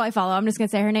 There's this girl I follow. I'm just gonna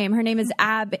say her name. Her name is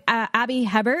Abby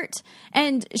Hebert,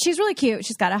 and she's really cute.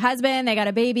 She's got a husband. They got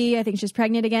a baby. I think she's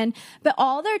pregnant again. But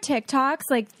all their TikToks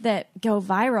like that go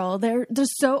viral. They're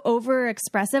so over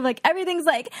expressive. Like everything's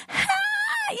like, ah,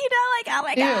 you know, like oh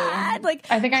my god. Like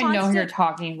I think I know who you're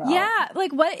talking about. Yeah,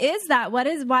 like what is that? Why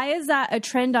is that a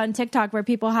trend on TikTok where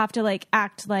people have to like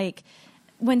act like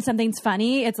when something's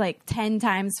funny, it's like 10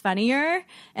 times funnier,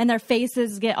 and their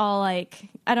faces get all like,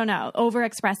 I don't know, over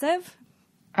expressive.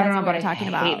 I don't know, but I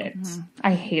hate it.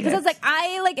 I hate it. Because it's like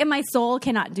I like in my soul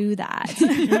cannot do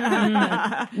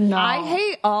that. No. I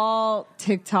hate all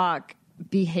TikTok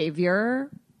behavior.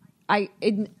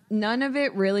 None of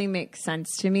it really makes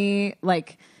sense to me.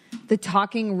 Like the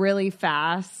talking really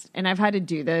fast, and I've had to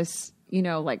do this, you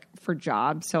know, like for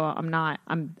jobs. So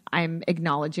I'm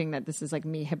acknowledging that this is like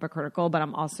me hypocritical, but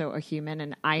I'm also a human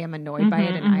and I am annoyed by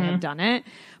it and I have done it.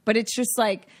 But it's just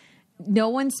like no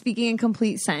one's speaking in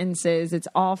complete sentences. It's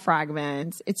all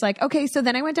fragments. It's like, okay, so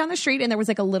then I went down the street and there was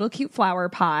like a little cute flower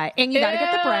pot and you got to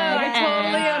get the bread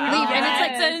and leave. And it's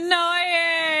like, It's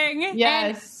annoying.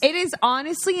 Yes. it is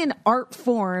honestly an art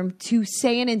form to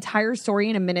say an entire story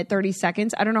in a minute, 30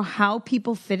 seconds. I don't know how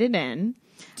people fit it in.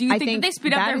 Do you I think that they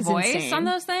speed up that their is voice insane. on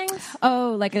those things?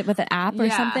 Oh, like with an app or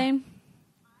Yeah. something?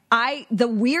 The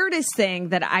weirdest thing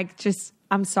that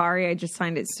I'm sorry, I just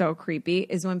find it so creepy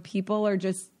is when people are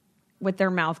just with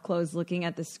their mouth closed looking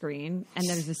at the screen and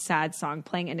there's a sad song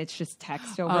playing and it's just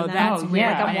text over Oh, them. that's weird.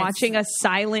 Like I'm It's- watching a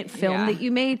silent film Yeah. that you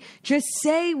made. Just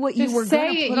say what you Just were say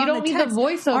going to it. put You on don't the need text. the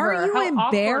voiceover. Are you How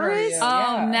awkward are embarrassed? you?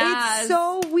 Oh, Yeah. It's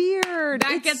so weird.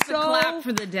 That It's gets the so clap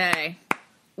for the day.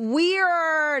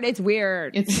 weird. It's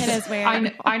weird. It is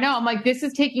weird. I know. I'm like, this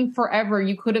is taking forever.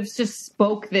 You could have just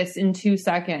spoke this in 2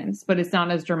 seconds, but it's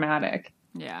not as dramatic.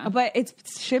 Yeah. But it's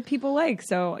shit people like.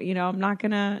 So, you know, I'm not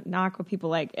going to knock what people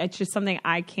like. It's just something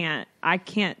I can't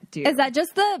do. Is that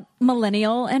just the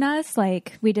millennial in us?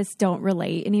 Like we just don't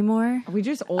relate anymore? Are we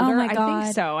just older? Oh my I God.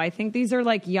 think so. I think these are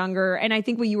like younger. And I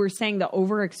think what you were saying, the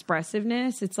over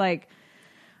expressiveness, it's like,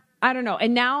 I don't know.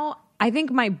 And now I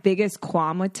think my biggest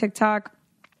qualm with TikTok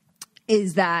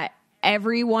is that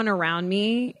everyone around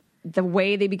me, the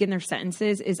way they begin their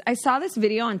sentences is I saw this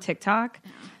video on TikTok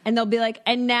and they'll be like,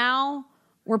 and now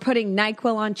we're putting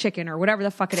NyQuil on chicken or whatever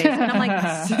the fuck it is. And I'm like,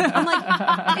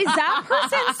 is that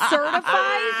person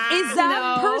certified? Is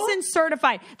that person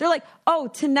certified? They're like, oh,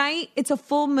 tonight it's a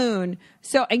full moon.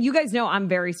 So, and you guys know I'm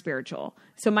very spiritual.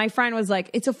 So my friend was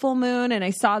like, it's a full moon. And I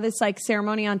saw this like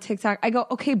ceremony on TikTok. I go,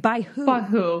 okay, by who? By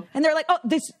who? And they're like, oh,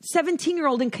 this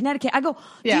 17-year-old in Connecticut. I go,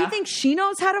 do you think she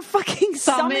knows how to fucking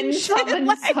summon shit?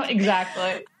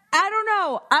 Exactly. I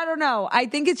don't know. I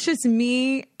think it's just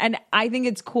me, and I think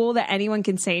it's cool that anyone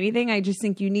can say anything. I just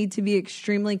think you need to be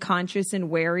extremely conscious and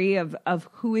wary of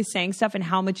who is saying stuff and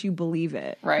how much you believe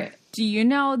it. Right. Do you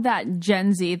know that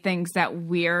Gen Z thinks that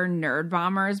we're nerd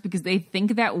bombers because they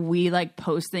think that we like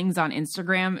post things on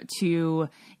Instagram to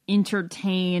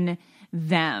entertain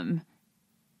them?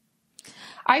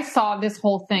 I saw this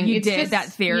whole thing. You did that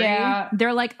theory? Yeah.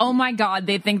 They're like, oh my God,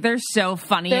 they think they're so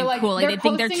funny and cool. Like, they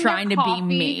think they're trying to be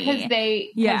me. Because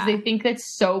they think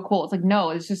that's so cool. It's like,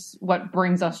 no, it's just what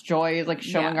brings us joy is like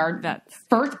showing our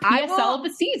first PSL of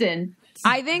the season.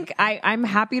 I think I'm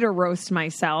happy to roast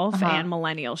myself and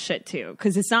millennial shit too.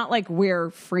 Because it's not like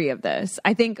we're free of this.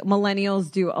 I think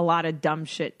millennials do a lot of dumb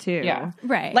shit too. Yeah.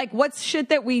 Right. Like what's shit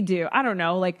that we do? I don't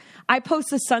know. Like I post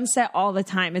the sunset all the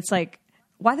time. It's like,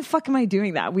 why the fuck am I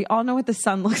doing that? We all know what the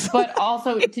sun looks like. But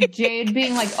also to Jade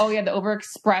being like, oh yeah, the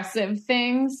overexpressive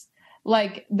things.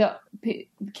 Like the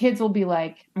kids will be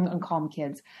like, I'm gonna call them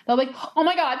kids. They'll be like, oh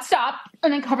my God, stop.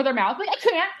 And then cover their mouth. Like, I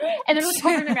can't. And then they'll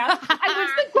cover their mouth. I went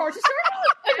to the grocery store.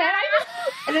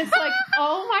 And it's like,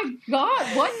 oh my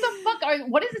God, what the fuck?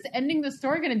 What is this ending the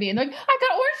story going to be? And they're like, I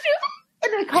got orange juice.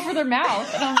 And then they cover their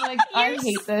mouth. And I'm like, I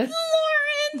hate this.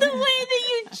 Lauren, the way that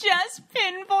you just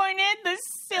pinpointed the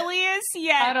silliest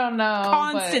yet I don't know,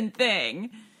 constant thing.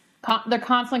 They're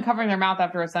constantly covering their mouth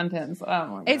after a sentence. Oh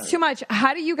my God. It's too much.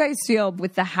 How do you guys feel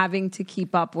with the having to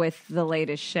keep up with the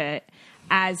latest shit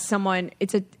as someone?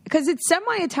 Because it's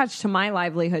semi-attached to my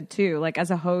livelihood too. Like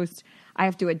as a host, I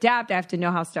have to adapt. I have to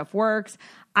know how stuff works.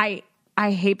 I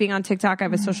hate being on TikTok. I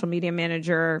have a social media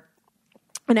manager,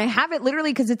 and I have it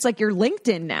literally because it's like your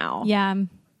LinkedIn now. Yeah.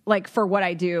 Like for what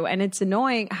I do, and it's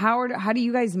annoying. How do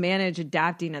you guys manage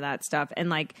adapting to that stuff and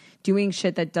like doing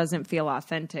shit that doesn't feel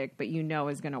authentic but you know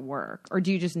is going to work, or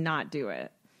do you just not do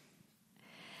it?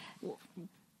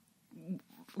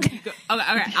 Okay,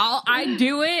 I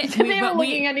do it. They were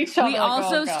looking at each other. We like,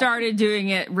 also oh, God. started doing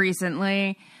it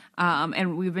recently,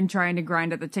 and we've been trying to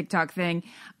grind at the TikTok thing.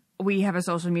 We have a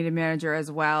social media manager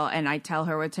as well, and I tell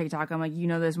her with TikTok, I'm like, you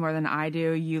know this more than I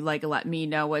do. You like let me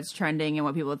know what's trending and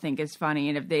what people think is funny,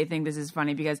 and if they think this is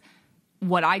funny, because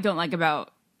what I don't like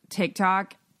about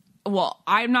TikTok, well,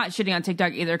 I'm not shitting on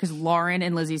TikTok either because Lauren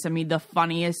and Lizzie send me the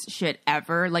funniest shit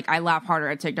ever. Like I laugh harder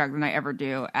at TikTok than I ever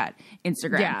do at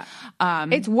Instagram. Yeah,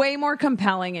 it's way more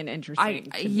compelling and interesting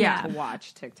to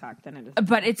watch TikTok than it is.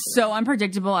 But it's so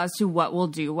unpredictable as to what will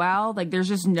do well. Like there's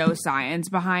just no science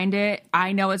behind it.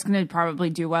 I know it's going to probably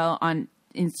do well on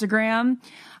Instagram.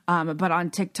 But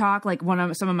on TikTok, like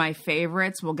some of my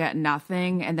favorites will get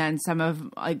nothing. And then some of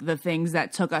like the things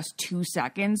that took us 2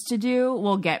 seconds to do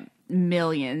will get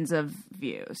millions of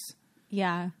views.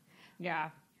 Yeah.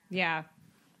 Yeah.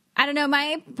 I don't know.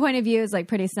 My point of view is like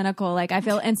pretty cynical. Like I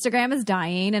feel Instagram is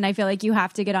dying, and I feel like you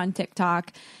have to get on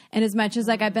TikTok. And as much as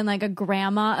like I've been like a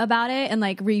grandma about it and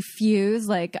like refuse,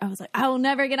 like I was like, I will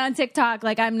never get on TikTok.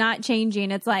 Like I'm not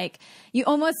changing. It's like you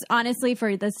almost honestly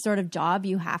for this sort of job,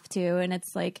 you have to. And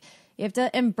it's like you have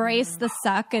to embrace the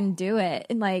suck and do it.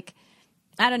 And like,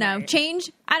 I don't know,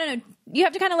 change. I don't know. You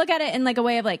have to kind of look at it in like a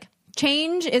way of like,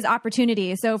 change is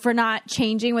opportunity. So if we're not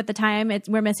changing with the time,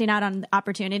 we're missing out on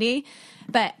opportunity.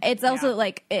 But it's also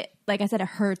like I said, it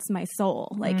hurts my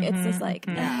soul. Like it's just like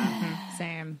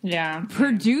Same. Yeah.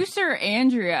 Producer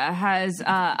Andrea has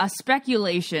a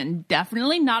speculation,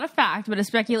 definitely not a fact, but a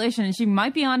speculation, and she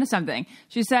might be onto something.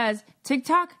 She says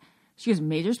TikTok. She has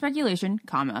major speculation,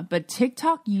 but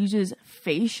TikTok uses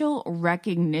facial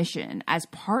recognition as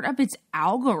part of its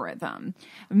algorithm.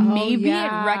 Maybe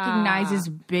it recognizes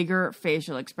bigger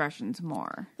facial expressions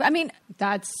more. I mean,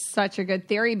 that's such a good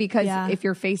theory because if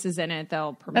your face is in it,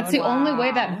 they'll promote. That's the only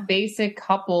way that basic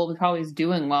couple probably is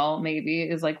doing well. Maybe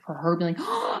is like for her being like,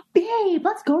 oh, "Babe,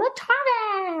 let's go to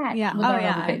Target." Yeah. With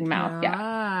our big mouth.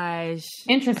 Yeah. Gosh.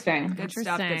 Interesting. Good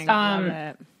stuff. Love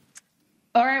it.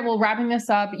 All right, well, wrapping this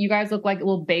up, you guys look like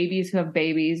little babies who have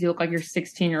babies. You look like you're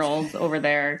 16-year-olds over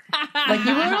there. Like,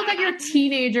 you really look like you're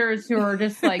teenagers who are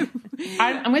just like,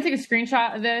 I'm going to take a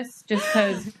screenshot of this just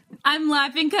because I'm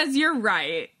laughing because you're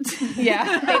right.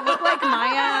 Yeah. They look like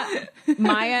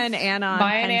Maya and Anna on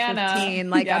Maya Pen and Anna. 15,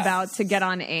 like Yes. about to get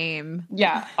on AIM.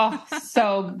 Yeah. Oh,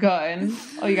 so good.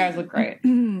 Oh, you guys look great.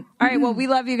 All right. Well, we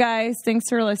love you guys. Thanks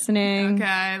for listening.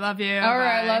 Okay, love you. All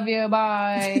right. Love you.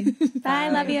 Bye. Bye.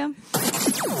 Love you.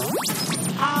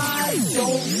 I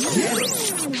don't get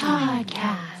it.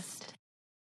 Podcast.